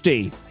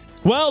nasty.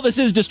 Well, this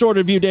is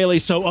Distorted View Daily,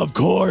 so of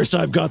course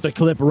I've got the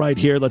clip right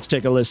here. Let's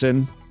take a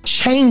listen.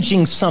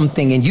 Changing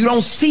something and you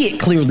don't see it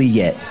clearly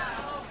yet,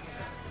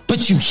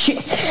 but you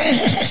hear.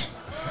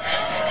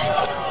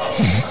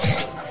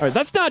 All right,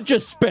 that's not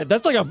just spit.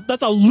 That's a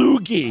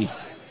loogie.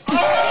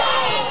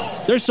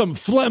 There's some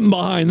phlegm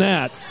behind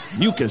that.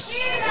 Mucus.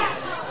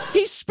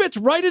 He spits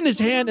right in his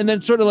hand and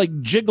then sort of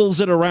like jiggles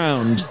it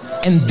around.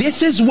 And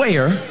this is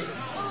where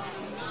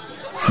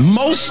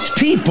most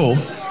people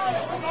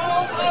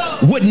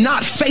would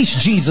not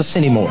face Jesus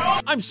anymore.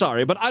 I'm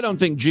sorry, but I don't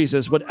think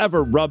Jesus would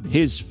ever rub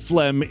his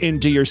phlegm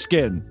into your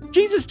skin.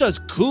 Jesus does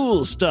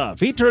cool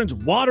stuff. He turns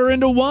water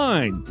into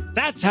wine.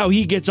 That's how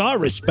he gets our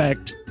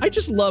respect. I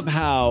just love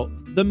how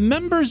the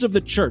members of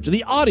the church,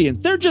 the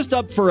audience, they're just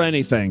up for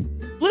anything.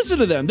 Listen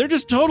to them. They're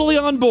just totally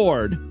on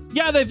board.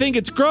 Yeah, they think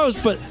it's gross,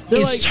 but they're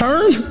it's like...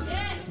 turn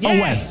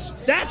yes, away.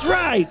 That's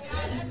right.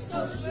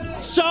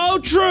 So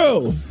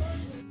true.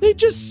 They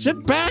just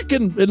sit back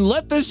and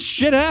let this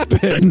shit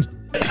happen.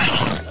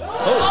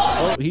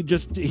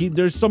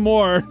 There's some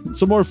more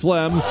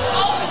phlegm.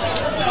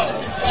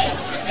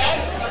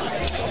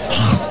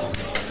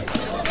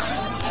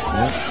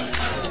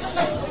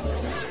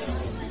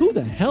 Who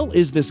the hell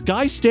is this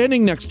guy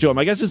standing next to him?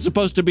 I guess it's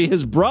supposed to be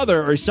his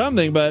brother or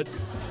something, but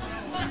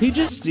he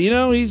just,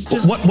 he's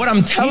just... What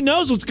I'm telling... He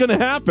knows what's going to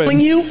happen.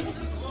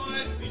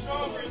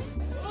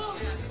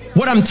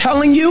 What I'm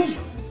telling you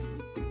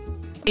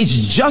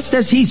is just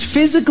as he's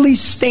physically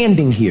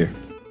standing here,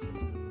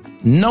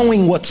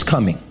 knowing what's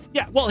coming,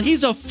 Yeah, well,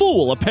 he's a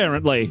fool,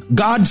 apparently.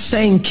 God's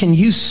saying, can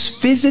you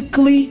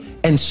physically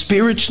and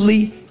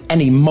spiritually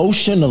and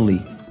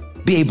emotionally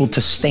be able to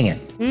stand?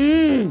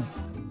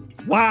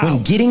 Wow.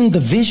 When getting the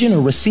vision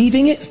or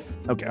receiving it?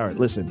 Okay, all right,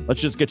 listen.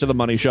 Let's just get to the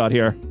money shot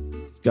here.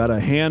 It's got a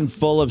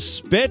handful of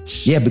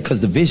spit. Yeah, because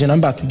the vision I'm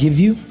about to give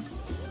you,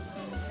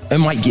 it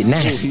might get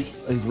nasty.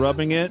 He's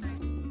rubbing it.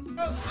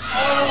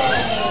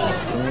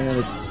 And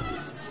it's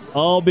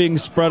all being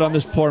spread on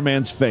this poor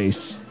man's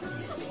face.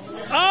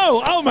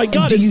 Oh my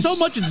God, it's so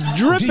much it's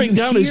dripping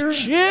down his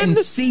chin. And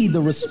see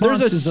the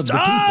responses of the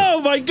people.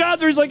 Oh my God,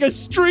 there's like a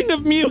string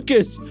of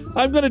mucus.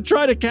 I'm going to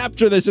try to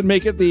capture this and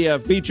make it the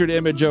featured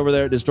image over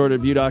there at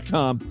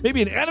distortedview.com.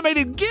 Maybe an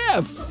animated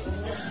GIF.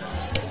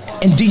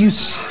 And do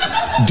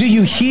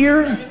you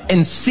hear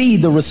and see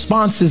the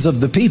responses of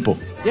the people?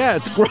 Yeah,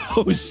 it's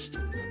gross.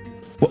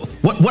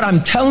 What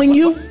I'm telling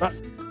you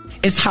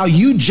is how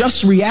you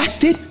just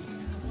reacted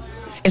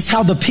is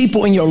how the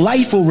people in your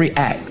life will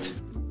react.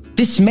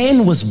 This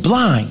man was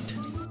blind,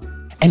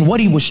 and what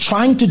he was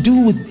trying to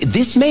do with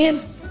this man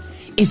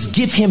is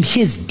give him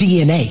his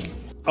DNA.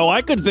 Oh,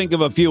 I could think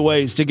of a few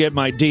ways to get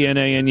my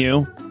DNA in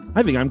you.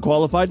 I think I'm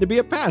qualified to be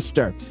a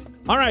pastor.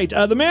 All right,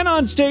 the man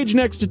on stage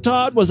next to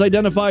Todd was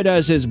identified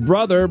as his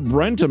brother,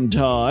 Brentum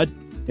Todd.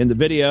 In the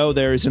video,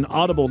 there's an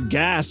audible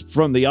gasp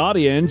from the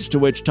audience, to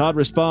which Todd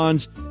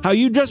responds, "How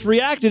you just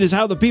reacted is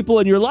how the people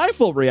in your life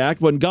will react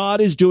when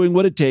God is doing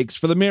what it takes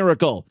for the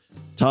miracle."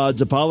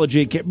 Todd's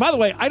apology. By the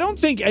way, I don't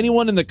think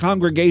anyone in the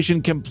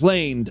congregation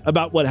complained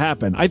about what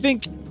happened. I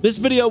think this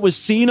video was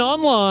seen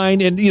online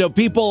and,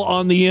 people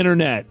on the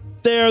internet.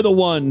 They're the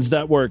ones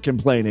that were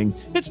complaining.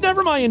 It's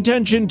never my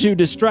intention to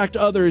distract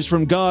others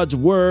from God's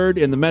word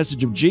and the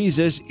message of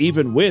Jesus,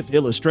 even with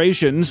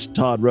illustrations,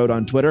 Todd wrote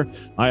on Twitter.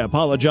 I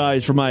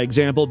apologize for my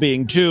example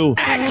being too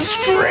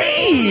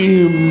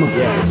extreme.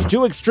 Yes,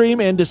 too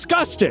extreme and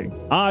disgusting.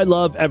 I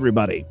love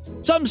everybody.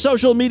 Some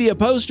social media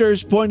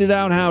posters pointed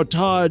out how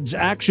Todd's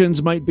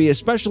actions might be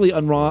especially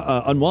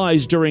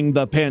unwise during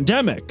the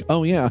pandemic.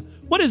 Oh yeah,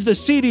 what is the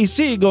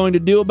CDC going to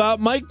do about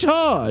Mike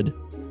Todd?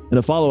 In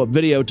a follow-up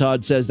video,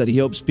 Todd says that he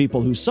hopes people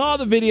who saw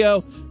the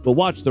video will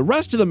watch the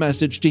rest of the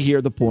message to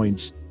hear the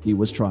points he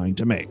was trying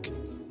to make.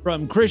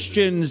 From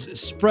Christians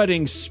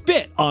spreading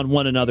spit on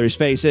one another's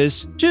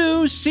faces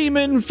to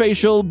semen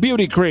facial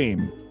beauty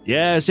cream.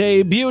 Yes,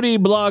 a beauty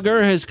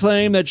blogger has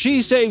claimed that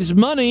she saves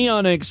money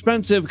on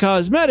expensive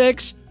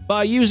cosmetics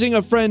by using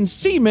a friend's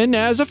semen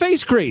as a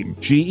face cream.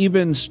 She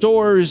even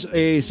stores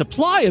a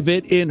supply of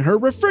it in her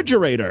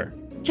refrigerator.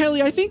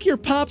 Kelly, I think your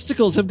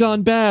popsicles have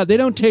gone bad. They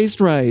don't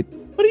taste right.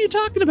 What are you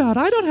talking about?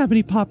 I don't have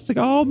any popsicles.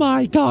 Oh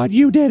my God,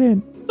 you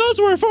didn't. Those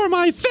were for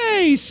my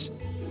face.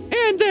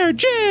 And they're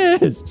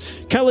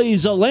jizz. Kelly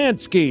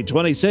Zolansky,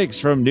 26,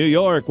 from New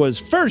York, was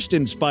first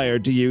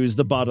inspired to use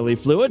the bodily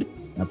fluid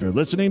after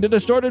listening to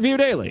Distorted View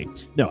Daily.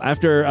 No,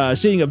 after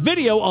seeing a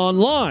video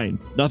online.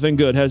 Nothing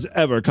good has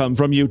ever come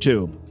from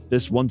YouTube.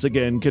 This once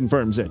again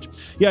confirms it.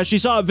 Yeah, she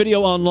saw a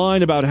video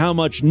online about how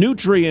much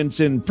nutrients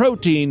and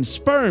protein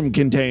sperm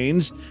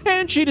contains,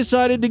 and she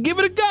decided to give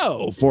it a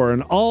go for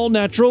an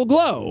all-natural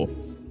glow.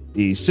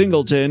 The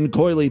singleton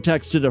coyly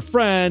texted a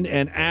friend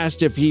and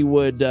asked if he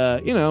would,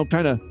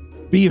 kind of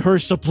be her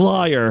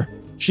supplier.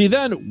 She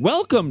then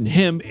welcomed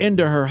him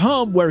into her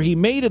home, where he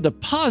made a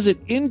deposit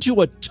into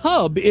a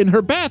tub in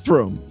her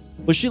bathroom.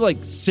 Was she,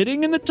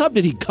 sitting in the tub?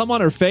 Did he come on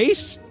her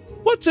face?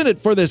 What's in it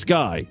for this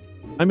guy?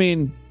 I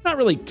mean, not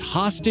really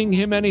costing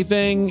him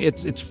anything.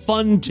 It's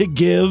fun to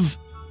give,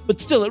 but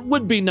still, it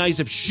would be nice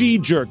if she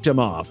jerked him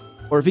off,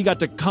 or if he got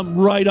to come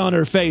right on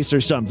her face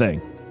or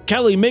something.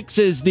 Kelly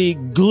mixes the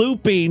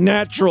gloopy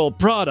natural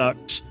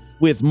product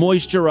with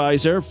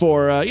moisturizer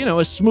for,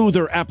 a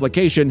smoother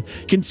application,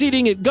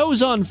 conceding it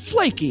goes on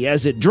flaky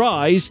as it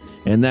dries,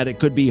 and that it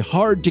could be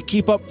hard to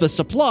keep up the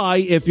supply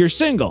if you're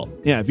single.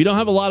 Yeah, if you don't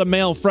have a lot of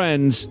male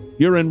friends,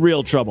 you're in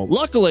real trouble.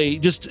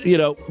 Luckily,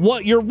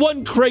 you're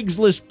one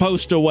Craigslist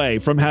post away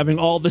from having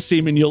all the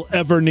semen you'll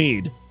ever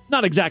need.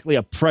 Not exactly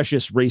a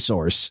precious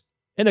resource.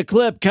 In a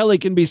clip, Kelly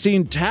can be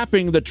seen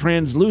tapping the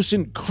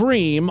translucent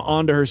cream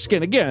onto her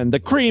skin. Again, the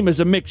cream is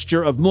a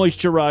mixture of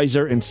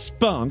moisturizer and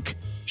spunk.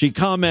 She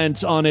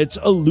comments on its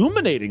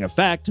illuminating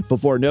effect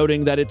before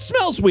noting that it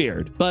smells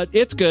weird, but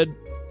it's good.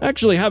 I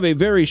actually have a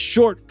very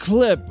short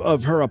clip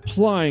of her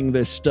applying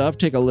this stuff.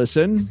 Take a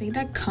listen. Say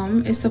that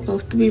cum is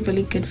supposed to be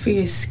really good for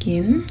your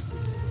skin.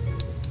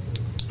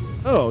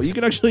 Oh, you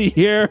can actually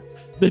hear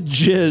the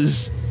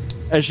jizz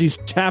as she's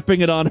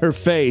tapping it on her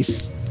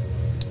face.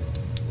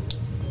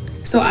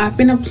 So I've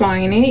been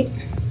applying it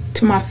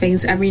to my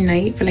face every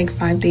night for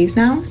 5 days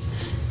now.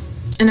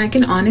 And I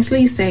can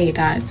honestly say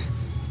that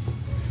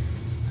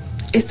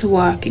it's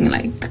working.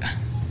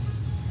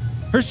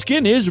 Her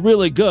skin is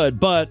really good,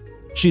 but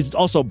she's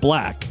also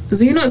black.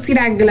 So you don't see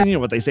that glow. You know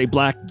what they say,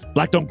 black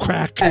don't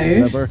crack.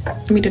 Whatever.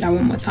 Let me do that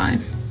one more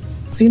time.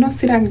 So you don't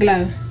see that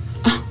glow.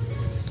 Oh,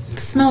 it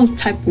smells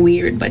type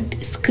weird, but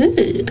it's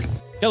good.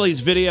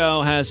 Kelly's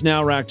video has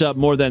now racked up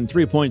more than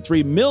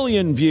 3.3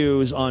 million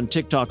views on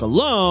TikTok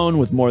alone,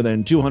 with more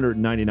than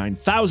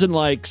 299,000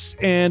 likes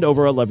and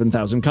over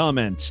 11,000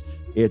 comments.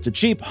 It's a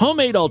cheap,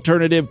 homemade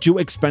alternative to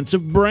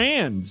expensive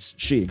brands,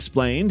 she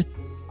explained.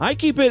 I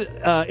keep it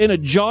in a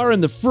jar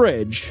in the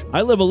fridge.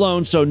 I live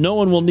alone, so no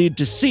one will need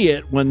to see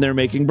it when they're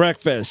making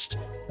breakfast.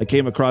 I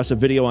came across a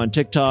video on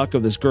TikTok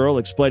of this girl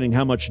explaining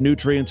how much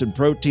nutrients and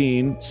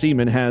protein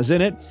semen has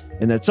in it,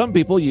 and that some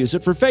people use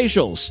it for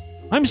facials.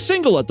 I'm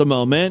single at the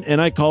moment, and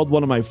I called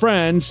one of my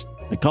friends.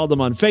 I called him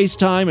on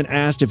FaceTime and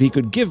asked if he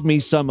could give me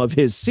some of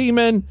his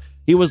semen.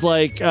 He was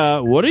like,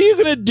 what are you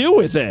going to do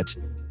with it?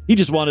 He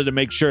just wanted to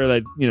make sure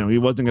that, he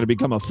wasn't going to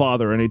become a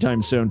father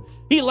anytime soon.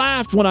 He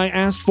laughed when I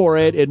asked for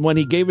it, and when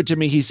he gave it to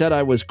me, he said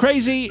I was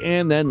crazy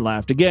and then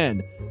laughed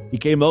again. He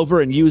came over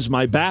and used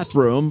my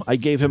bathroom. I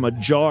gave him a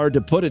jar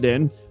to put it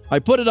in. I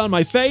put it on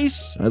my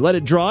face, I let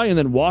it dry, and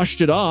then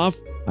washed it off.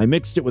 I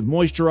mixed it with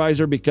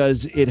moisturizer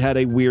because it had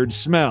a weird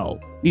smell.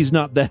 He's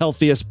not the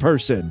healthiest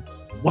person.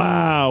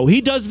 Wow,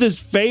 he does this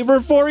favor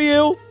for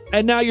you?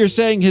 And now you're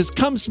saying his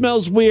cum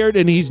smells weird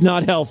and he's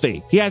not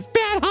healthy. He has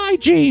bad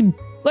hygiene.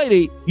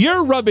 Lady,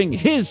 you're rubbing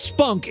his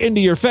spunk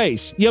into your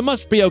face. You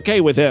must be okay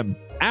with him.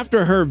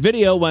 After her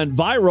video went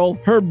viral,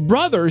 her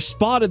brother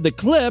spotted the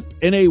clip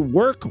in a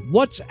work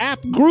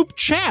WhatsApp group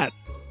chat.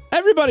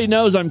 Everybody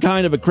knows I'm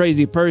kind of a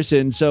crazy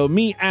person, so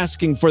me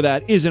asking for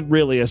that isn't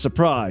really a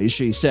surprise,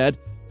 she said.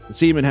 The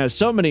semen has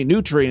so many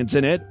nutrients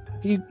in it.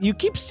 You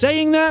keep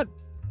saying that,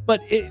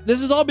 but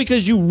this is all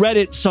because you read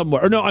it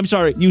somewhere. Or no, I'm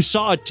sorry, you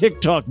saw a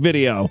TikTok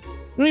video.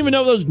 You don't even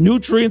know those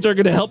nutrients are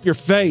going to help your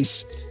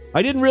face.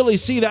 I didn't really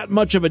see that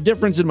much of a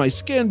difference in my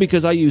skin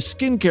because I use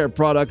skincare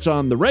products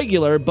on the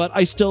regular, but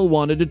I still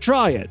wanted to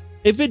try it.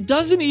 If it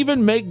doesn't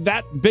even make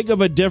that big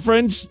of a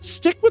difference,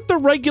 stick with the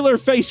regular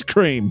face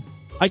cream.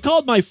 I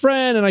called my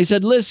friend and I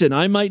said, listen,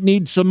 I might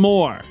need some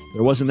more.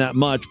 There wasn't that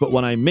much, but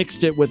when I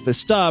mixed it with the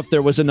stuff,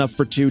 there was enough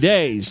for 2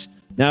 days.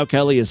 Now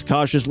Kelly is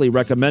cautiously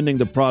recommending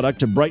the product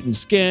to brighten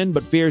skin,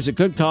 but fears it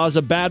could cause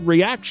a bad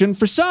reaction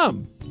for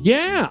some.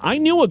 Yeah, I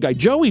knew a guy.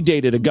 Joey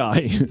dated a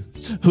guy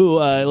who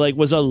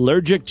was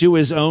allergic to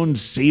his own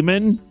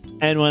semen.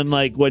 And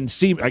when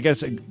semen, I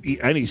guess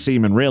any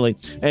semen really,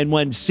 and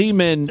when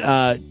semen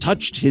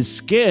touched his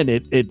skin,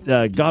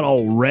 it got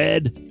all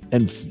red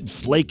and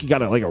flaky,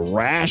 got like a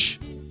rash.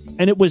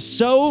 And it was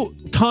so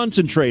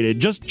concentrated,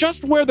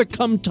 just where the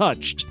cum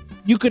touched.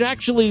 You could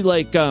actually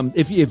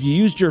if you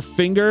used your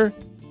finger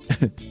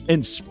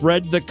and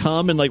spread the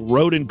cum and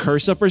wrote in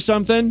cursive or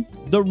something,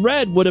 the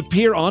red would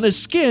appear on his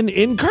skin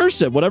in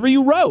cursive, whatever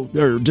you wrote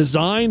or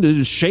designed,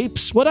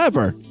 shapes,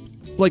 whatever.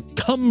 It's like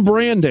cum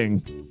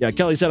branding. Yeah,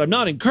 Kelly said, I'm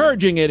not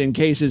encouraging it in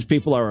cases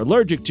people are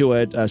allergic to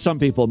it. Some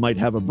people might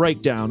have a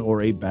breakdown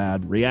or a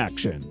bad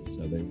reaction. So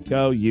there you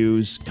go.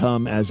 Use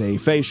cum as a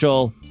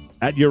facial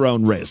at your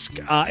own risk.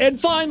 And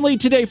finally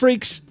today,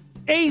 freaks,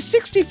 a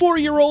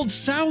 64-year-old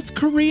South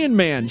Korean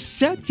man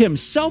set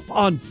himself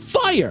on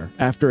fire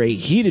after a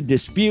heated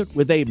dispute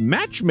with a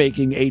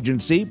matchmaking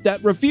agency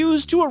that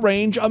refused to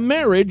arrange a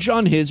marriage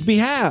on his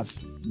behalf.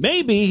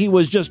 Maybe he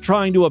was just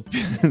trying to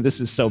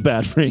this is so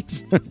bad,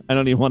 freaks. I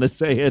don't even want to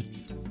say it.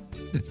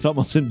 It's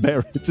almost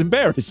it's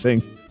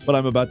embarrassing what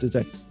I'm about to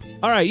say.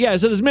 All right, yeah,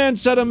 so this man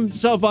set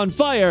himself on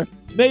fire.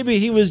 Maybe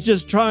he was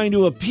just trying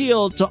to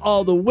appeal to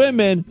all the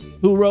women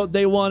who wrote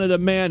they wanted a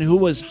man who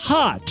was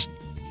hot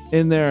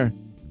in their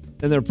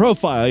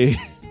profile.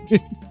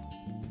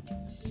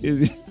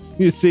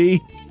 You see?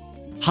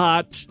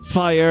 Hot,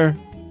 fire,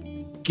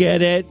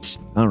 get it?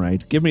 All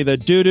right, give me the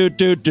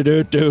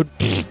do-do-do-do-do-do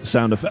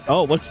sound effect.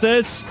 Oh, what's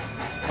this?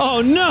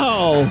 Oh,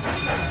 no!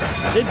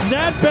 It's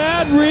that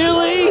bad,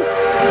 really?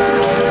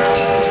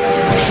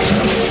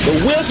 The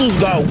whistles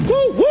go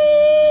woo-woo!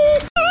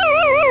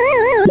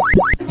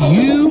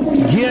 You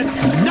get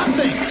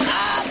nothing!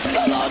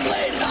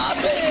 Absolutely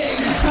nothing!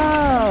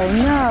 Oh,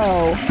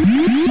 no.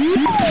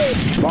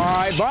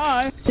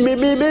 Bye-bye.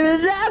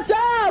 That's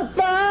all,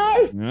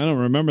 folks! I don't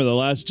remember the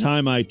last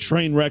time I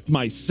train wrecked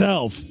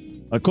myself.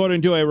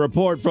 According to a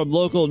report from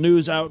local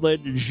news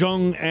outlet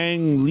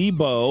Zhongyang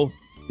Libo,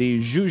 the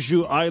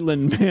Jeju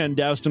Island man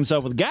doused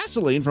himself with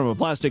gasoline from a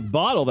plastic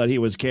bottle that he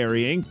was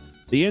carrying.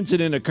 The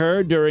incident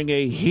occurred during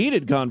a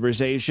heated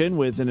conversation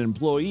with an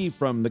employee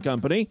from the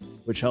company,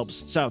 which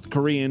helps South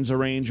Koreans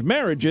arrange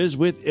marriages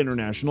with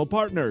international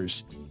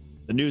partners.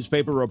 The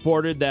newspaper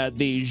reported that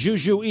the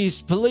Jeju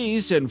East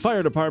Police and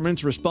fire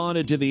departments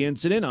responded to the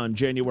incident on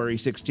January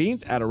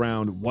 16th at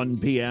around 1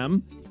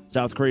 p.m.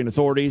 South Korean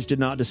authorities did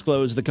not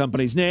disclose the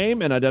company's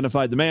name and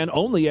identified the man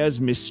only as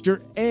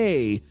Mr.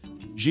 A.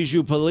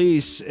 Jeju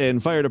Police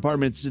and fire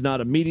departments did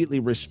not immediately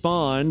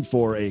respond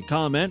for a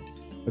comment.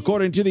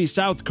 According to the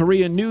South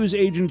Korean news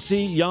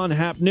agency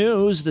Yonhap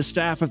News, the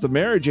staff of the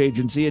marriage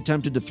agency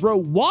attempted to throw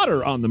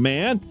water on the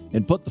man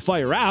and put the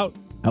fire out.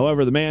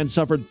 However, the man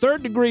suffered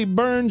third-degree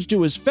burns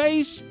to his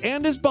face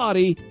and his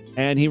body,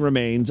 and he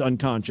remains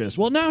unconscious.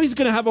 Well, now he's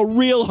going to have a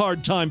real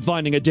hard time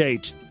finding a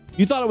date.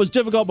 You thought it was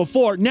difficult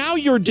before. Now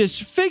you're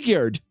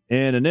disfigured.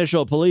 An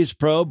initial police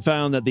probe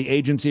found that the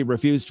agency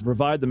refused to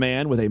provide the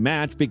man with a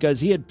match because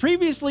he had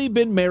previously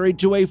been married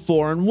to a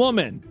foreign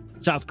woman.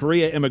 South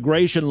Korea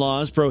immigration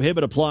laws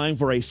prohibit applying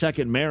for a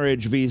second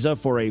marriage visa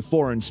for a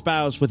foreign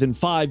spouse within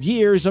 5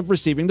 years of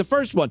receiving the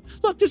first one.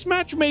 Look, this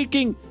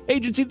matchmaking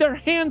agency, their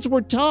hands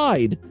were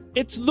tied.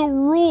 It's the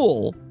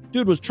rule.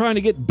 Dude was trying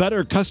to get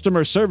better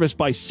customer service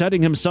by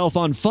setting himself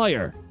on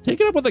fire. Take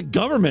it up with the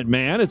government,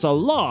 man. It's a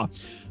law.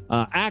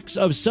 Acts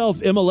of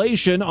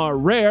self-immolation are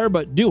rare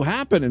but do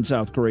happen in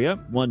South Korea.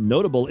 One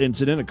notable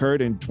incident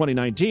occurred in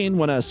 2019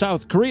 when a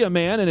South Korea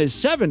man in his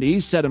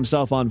 70s set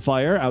himself on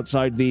fire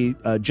outside the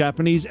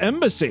Japanese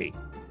embassy.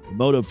 The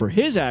motive for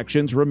his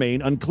actions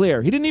remain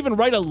unclear. He didn't even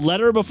write a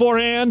letter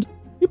beforehand.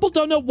 People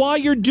don't know why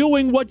you're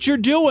doing what you're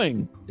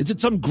doing. Is it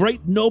some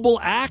great noble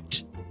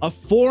act? A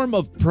form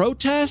of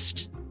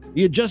protest?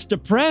 You're just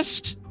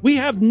depressed? We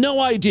have no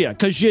idea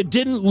because you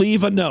didn't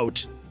leave a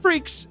note.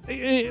 Freaks,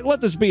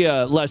 let this be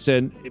a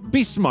lesson.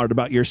 Be smart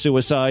about your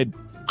suicide.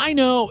 I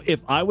know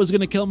if I was going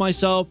to kill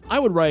myself,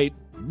 I would write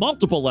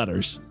multiple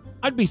letters.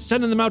 I'd be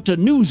sending them out to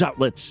news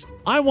outlets.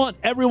 I want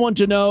everyone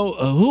to know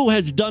who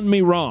has done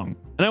me wrong.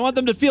 And I want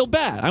them to feel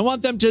bad. I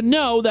want them to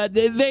know that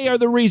they are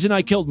the reason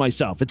I killed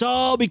myself. It's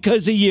all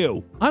because of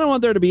you. I don't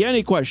want there to be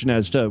any question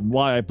as to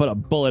why I put a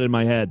bullet in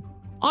my head.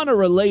 On a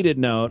related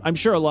note, I'm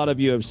sure a lot of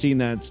you have seen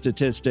that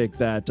statistic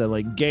that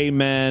gay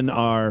men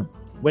are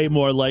way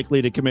more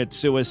likely to commit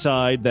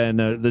suicide than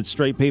the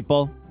straight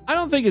people. I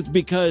don't think it's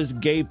because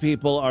gay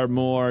people are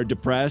more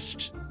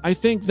depressed. I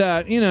think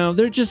that,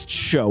 they're just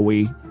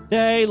showy.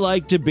 They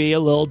like to be a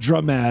little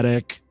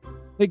dramatic.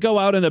 They go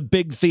out in a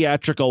big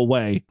theatrical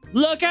way.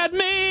 Look at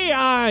me,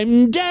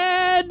 I'm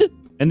dead.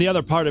 And the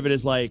other part of it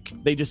is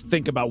they just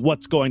think about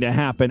what's going to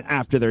happen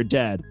after they're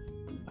dead.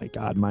 My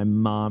God, my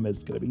mom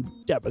is going to be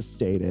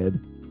devastated.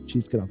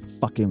 She's going to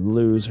fucking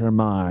lose her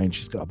mind.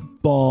 She's going to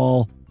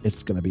bawl.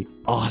 It's going to be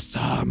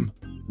awesome.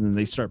 And then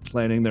they start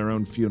planning their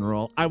own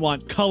funeral. I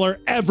want color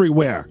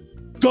everywhere.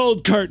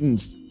 Gold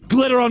curtains.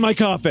 Glitter on my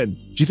coffin.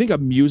 Do you think a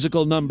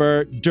musical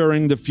number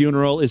during the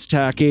funeral is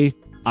tacky?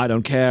 I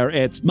don't care.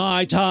 It's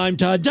my time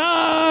to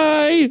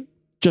die.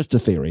 Just a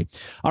theory.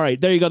 All right,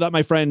 there you go. That,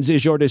 my friends,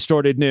 is your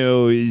Distorted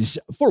News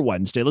for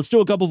Wednesday. Let's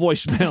do a couple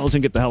voicemails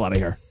and get the hell out of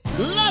here.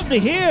 Love to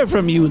hear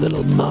from you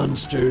little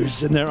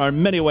monsters. And there are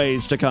many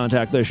ways to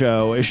contact the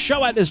show.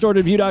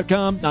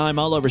 Show@distortedview.com. I'm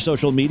all over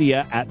social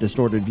media at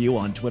Distorted View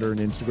on Twitter and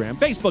Instagram.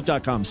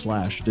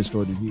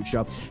 Facebook.com/Distorted View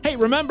Show. Hey,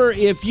 remember,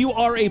 if you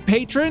are a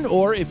patron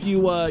or if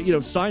you,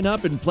 sign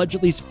up and pledge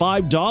at least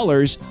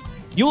 $5,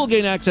 you will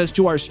gain access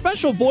to our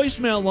special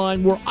voicemail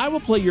line where I will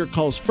play your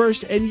calls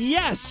first. And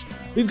yes,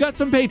 we've got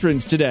some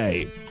patrons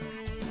today.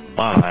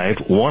 Live,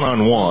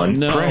 one-on-one,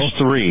 press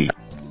 3.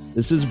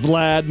 This is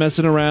Vlad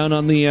messing around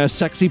on the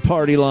sexy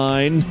party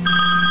line.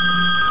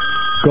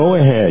 Go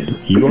ahead.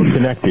 You're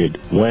connected.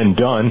 When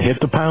done,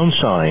 hit the pound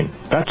sign.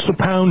 That's the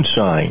pound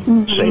sign.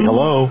 Mm-hmm. Say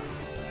hello.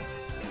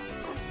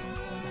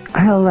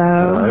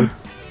 Hello.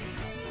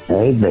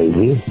 Hey,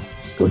 baby.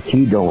 What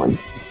you doing?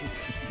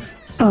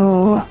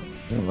 Oh.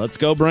 Let's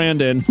go,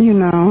 Brandon.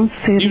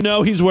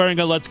 He's wearing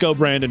a Let's Go,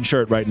 Brandon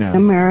shirt right now.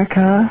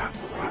 America,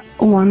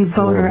 one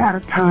voter at a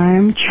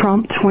time.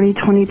 Trump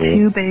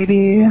 2022,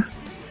 baby.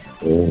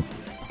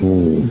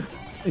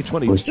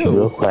 2022. What you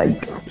look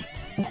like?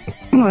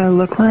 What I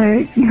look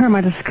like? You heard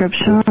my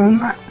description.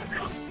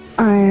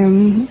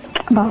 I'm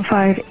about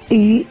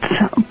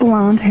 5'8",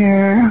 blonde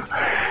hair,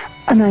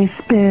 a nice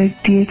big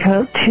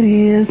D-cup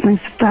titties, nice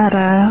fat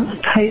ass,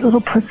 tight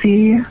little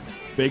pussy.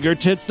 Bigger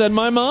tits than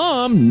my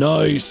mom.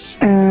 Nice.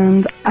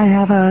 And I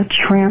have a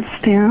tramp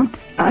stamp.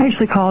 I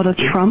actually call it a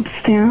Trump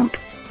stamp.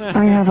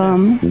 I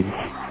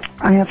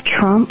have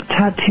Trump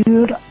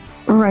tattooed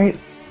right,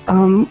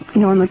 in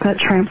that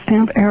tramp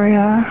stamp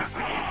area.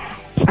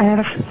 I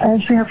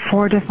actually have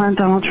 4 different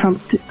Donald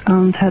Trump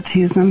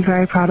tattoos, and I'm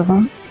very proud of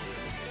them.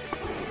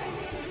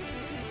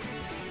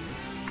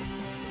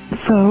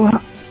 So,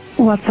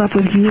 what's up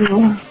with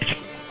you?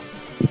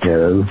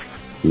 Joe,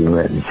 you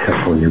letting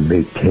suck on your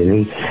big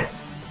titties?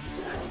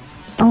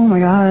 Oh my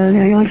God,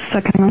 you like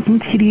sucking on some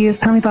TDs.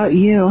 Tell me about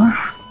you.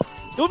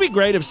 It would be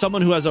great if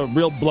someone who has a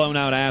real blown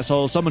out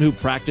asshole, someone who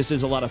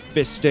practices a lot of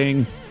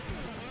fisting,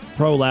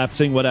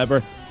 prolapsing,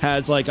 whatever,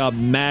 has a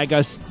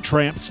MAGA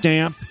tramp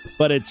stamp,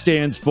 but it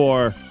stands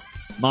for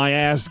my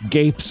ass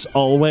gapes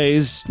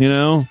always,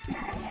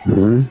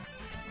 Mm-hmm.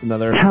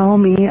 Another. Tell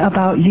me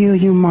about you,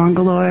 you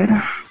mongoloid.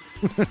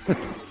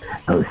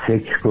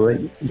 6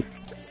 foot.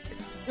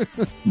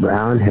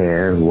 Brown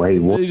hair,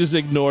 weight You just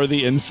ignore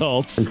the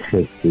insults.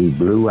 160,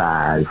 blue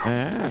eyes,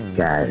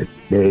 got a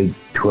big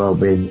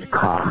 12-inch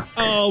cock.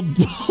 Oh,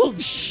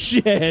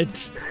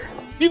 bullshit.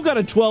 You've got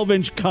a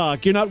 12-inch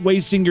cock. You're not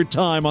wasting your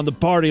time on the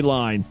party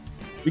line.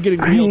 You're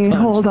getting real cunt.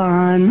 Hold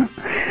on.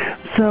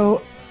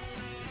 So,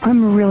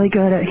 I'm really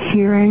good at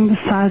hearing the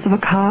size of a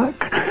cock.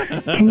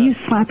 Can you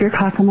slap your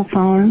cock on the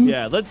phone?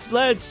 Yeah, let's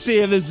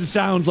see if this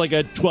sounds like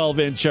a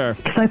 12-incher.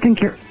 Because I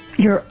think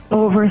you're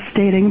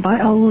overstating by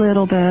a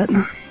little bit.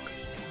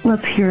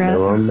 Let's hear it.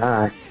 No, I'm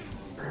not.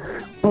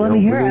 Well, let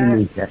me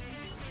hear it.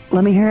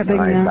 Let me hear it, big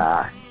man.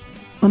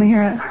 Let me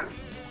hear it.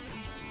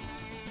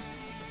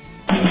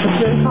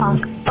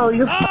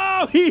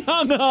 Oh, he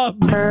hung up.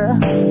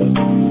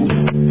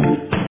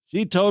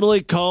 She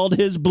totally called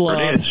his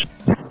bluff.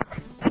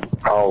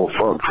 Oh,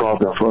 fuck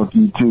Trump. I fuck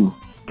you too.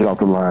 Get off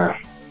the line.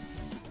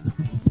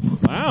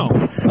 Wow.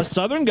 A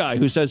Southern guy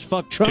who says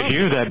fuck Trump. To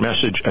hear that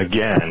message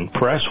again,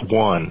 press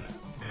 1.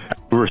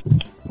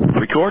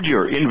 Record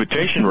your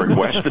invitation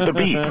request at the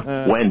beep.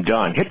 When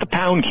done, hit the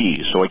pound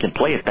key so I can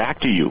play it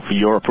back to you for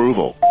your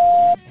approval.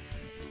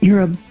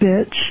 You're a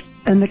bitch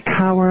and a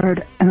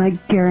coward, and I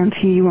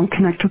guarantee you won't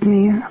connect with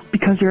me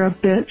because you're a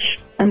bitch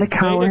and a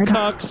coward. Beta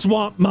cock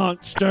swamp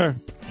monster.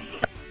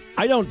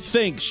 I don't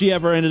think she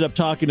ever ended up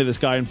talking to this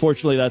guy.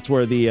 Unfortunately, that's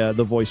where the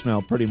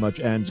voicemail pretty much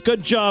ends.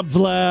 Good job,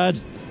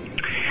 Vlad.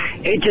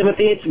 Hey,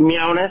 Timothy, it's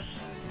Meowness.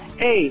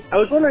 Hey, I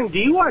was wondering, do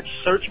you watch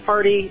Search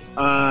Party?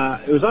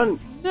 It was on...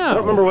 No, I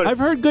don't remember what... I've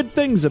heard good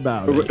things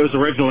about it. It was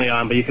originally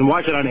on, but you can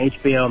watch it on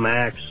HBO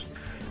Max.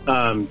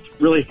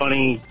 Really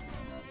funny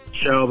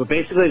show, but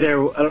basically I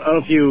don't know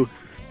if you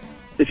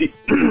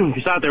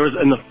saw it, there was,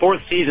 in the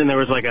 4th season, there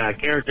was like a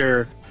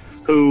character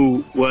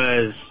who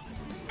was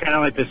kind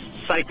of like this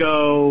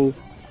psycho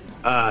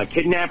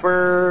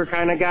kidnapper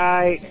kind of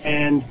guy,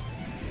 and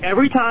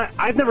every time,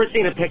 I've never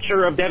seen a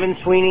picture of Devin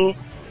Sweeney,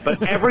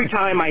 but every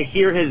time I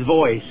hear his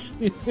voice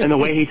and the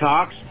way he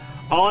talks,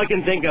 all I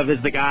can think of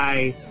is the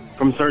guy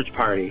from Search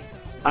Party.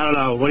 I don't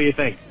know. What do you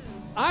think?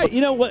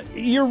 You know what?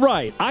 You're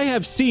right. I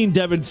have seen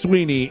Devin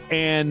Sweeney,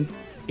 and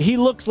he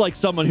looks like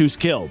someone who's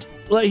killed.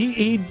 Like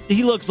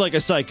he looks like a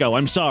psycho.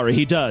 I'm sorry,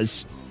 he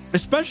does.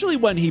 Especially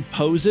when he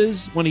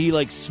poses, when he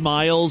like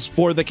smiles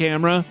for the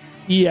camera.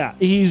 Yeah,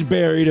 he's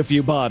buried a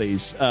few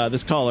bodies.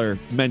 This caller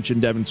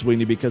mentioned Devin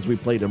Sweeney because we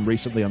played him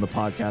recently on the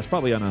podcast,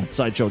 probably on a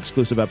Sideshow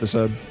exclusive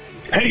episode.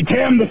 Hey,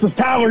 Tim, this is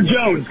Tyler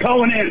Jones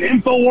calling in,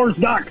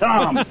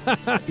 Infowars.com.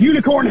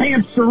 Unicorn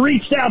Hamster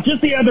reached out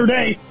just the other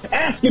day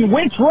asking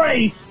which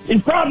race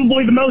is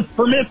probably the most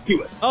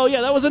promiscuous. Oh,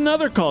 yeah, that was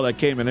another call that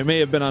came in. It may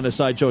have been on a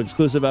Sideshow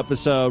exclusive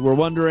episode. We're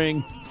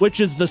wondering which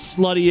is the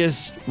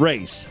sluttiest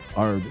race.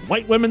 Are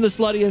white women the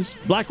sluttiest?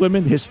 Black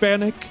women?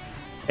 Hispanic?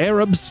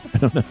 Arabs? I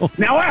don't know.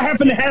 Now, I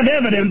happen to have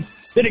evidence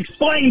that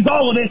explains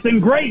all of this in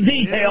great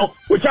detail,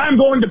 which I'm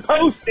going to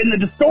post in the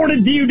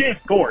Distorted View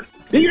Discord.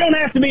 You don't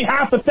have to be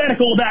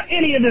hypothetical about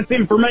any of this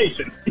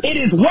information. It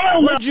is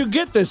well known. Where'd you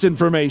get this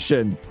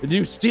information? Did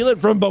you steal it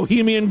from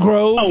Bohemian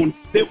Grove?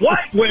 That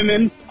white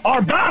women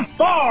are by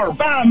far,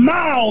 by a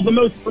mile, the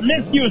most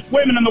promiscuous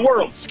women in the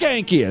world.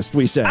 Skankiest,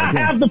 we say. I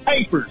have the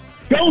papers.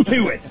 Go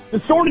to it.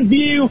 Distorted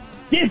View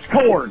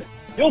Discord.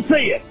 You'll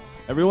see it.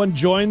 Everyone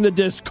join the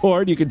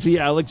Discord. You can see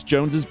Alex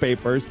Jones's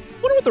papers. I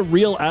wonder what the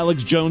real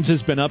Alex Jones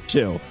has been up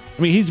to.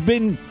 I mean, he's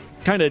been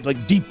kind of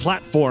like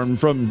deplatformed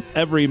from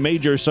every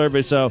major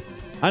service, so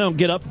I don't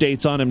get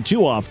updates on him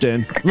too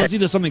often, unless he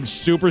does something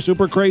super,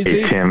 super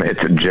crazy. Hey, Tim,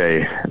 it's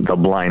Jay, the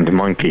blind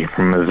monkey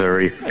from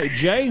Missouri. Hey,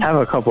 Jay. I have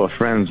a couple of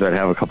friends that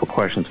have a couple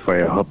questions for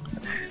you.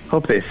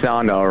 Hope they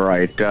sound all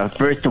right.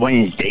 First one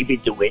is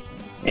David DeWitt,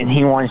 and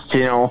he wants to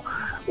know,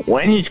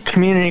 when is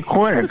Community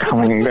Corner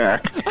coming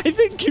back? I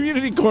think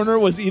Community Corner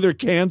was either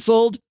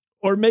canceled,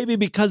 or maybe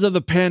because of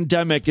the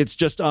pandemic, it's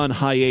just on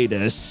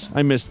hiatus.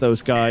 I miss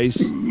those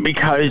guys.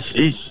 Because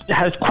he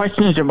has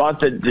questions about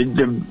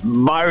the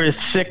virus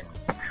sick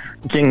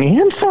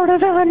thing sort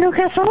of in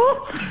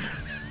Newcastle.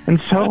 And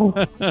so...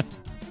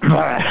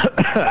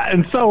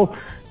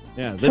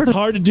 Yeah, it's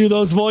hard to do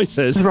those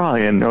voices.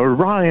 Ryan or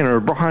Brian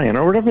or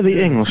whatever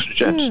the English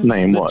gent's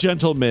name was. The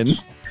gentleman.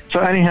 So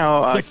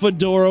anyhow... the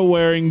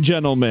fedora-wearing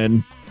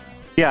gentleman.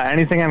 Yeah,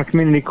 anything on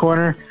Community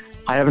Corner?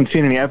 I haven't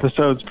seen any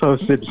episodes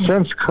posted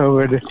since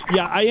COVID.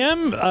 Yeah, I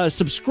am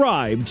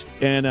subscribed,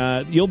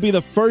 and you'll be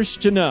the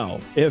first to know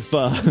if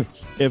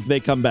they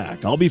come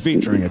back. I'll be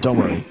featuring it, don't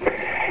worry.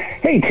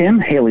 Hey, Tim,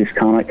 Haley's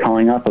Comet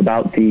calling up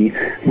about the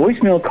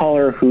voicemail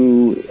caller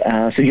who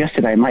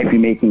suggested I might be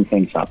making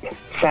things up.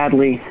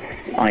 Sadly,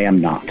 I am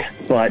not.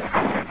 But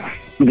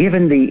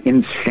given the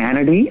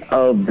insanity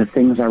of the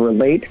things I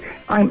relate,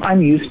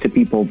 I'm used to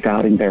people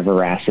doubting their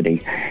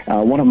veracity.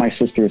 One of my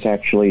sisters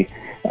actually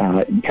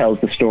tells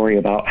the story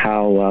about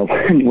how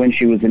when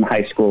she was in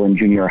high school and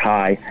junior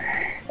high,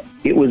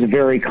 it was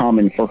very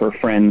common for her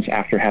friends,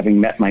 after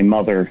having met my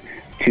mother,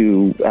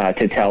 to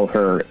tell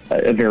her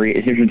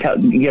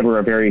give her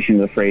a variation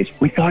of the phrase,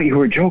 "We thought you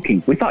were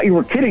joking. We thought you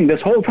were kidding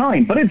this whole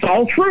time, but it's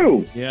all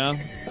true." Yeah.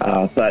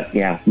 But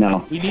yeah,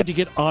 no. We need to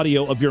get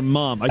audio of your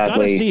mom. I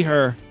gotta see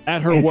her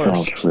at her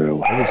worst. It's all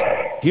true.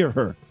 Hear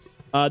her.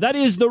 That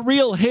is the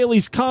real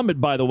Haley's Comet,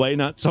 by the way,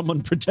 not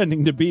someone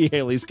pretending to be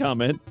Haley's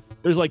Comet.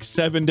 There's like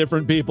 7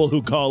 different people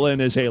who call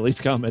in as Haley's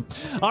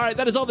Comet. All right,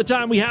 that is all the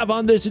time we have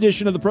on this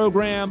edition of the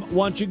program.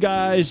 Want you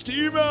guys to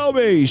email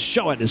me,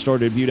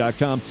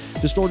 show@distortedview.com.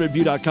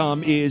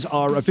 Distortedview.com is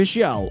our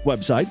official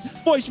website.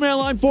 Voicemail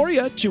line for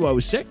you,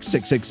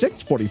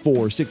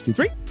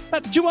 206-666-4463.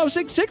 That's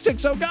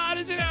 206-66. Oh, God,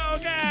 is it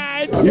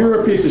okay?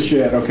 You're a piece of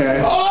shit,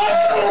 okay?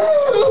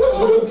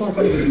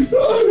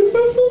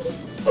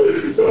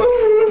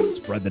 It's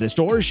Spread the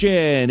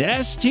distortion.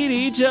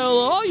 STD, tell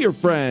all your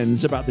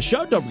friends about the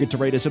show. Don't forget to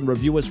rate us and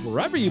review us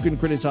wherever you can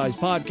criticize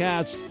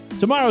podcasts.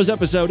 Tomorrow's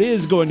episode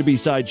is going to be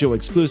Sideshow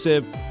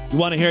exclusive. You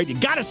want to hear it? You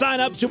got to sign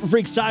up,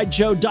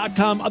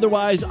 superfreaksideshow.com.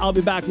 Otherwise, I'll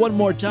be back one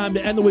more time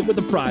to end the week with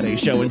the Friday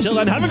show. Until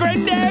then, have a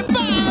great day.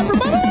 Bye,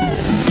 everybody.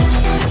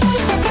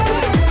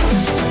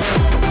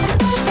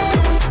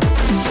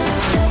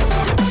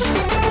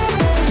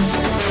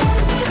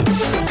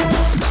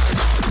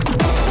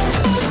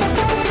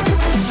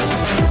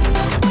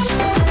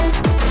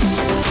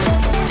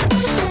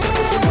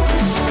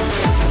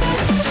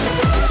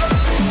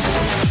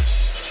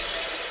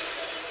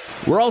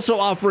 We're also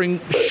offering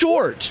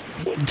short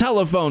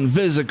telephone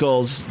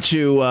physicals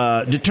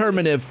to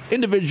determine if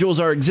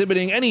individuals are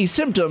exhibiting any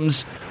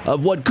symptoms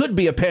of what could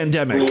be a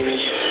pandemic.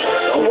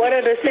 What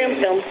are the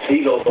symptoms?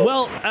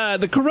 Well,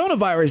 the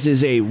coronavirus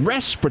is a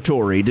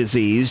respiratory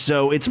disease,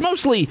 so it's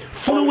mostly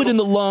fluid in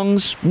the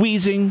lungs,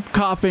 wheezing,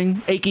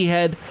 coughing, achy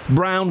head,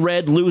 brown,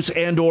 red, loose,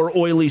 and or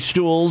oily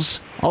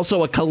stools.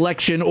 Also a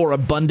collection or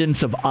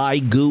abundance of eye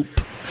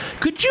goop.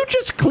 Could you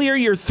just clear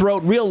your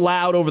throat real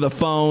loud over the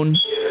phone?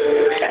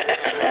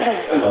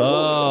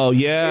 Oh,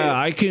 yeah,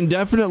 I can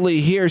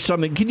definitely hear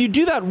something. Can you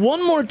do that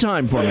one more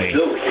time for me?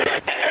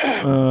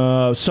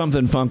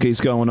 Something funky's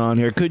going on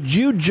here. Could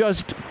you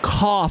just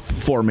cough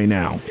for me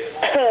now?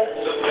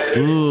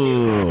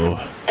 Ooh.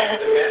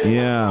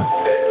 Yeah.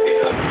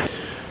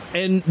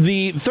 And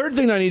the third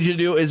thing I need you to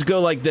do is go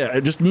like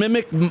that. Just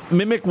mimic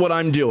what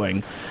I'm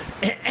doing.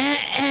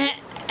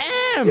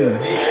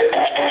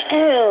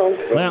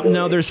 Well,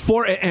 no, there's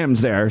 4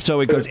 M's there,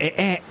 so it goes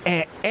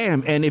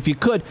M. And if you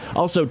could,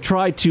 also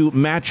try to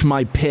match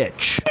my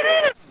pitch.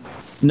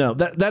 No,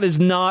 that is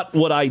not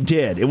what I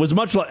did. It was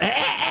much like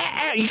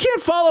you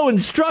can't follow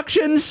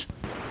instructions.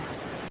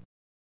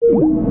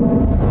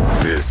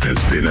 This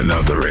has been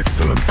another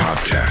excellent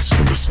podcast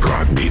from the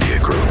Scribe Media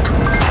Group.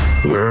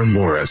 Learn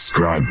more at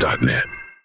scribe.net.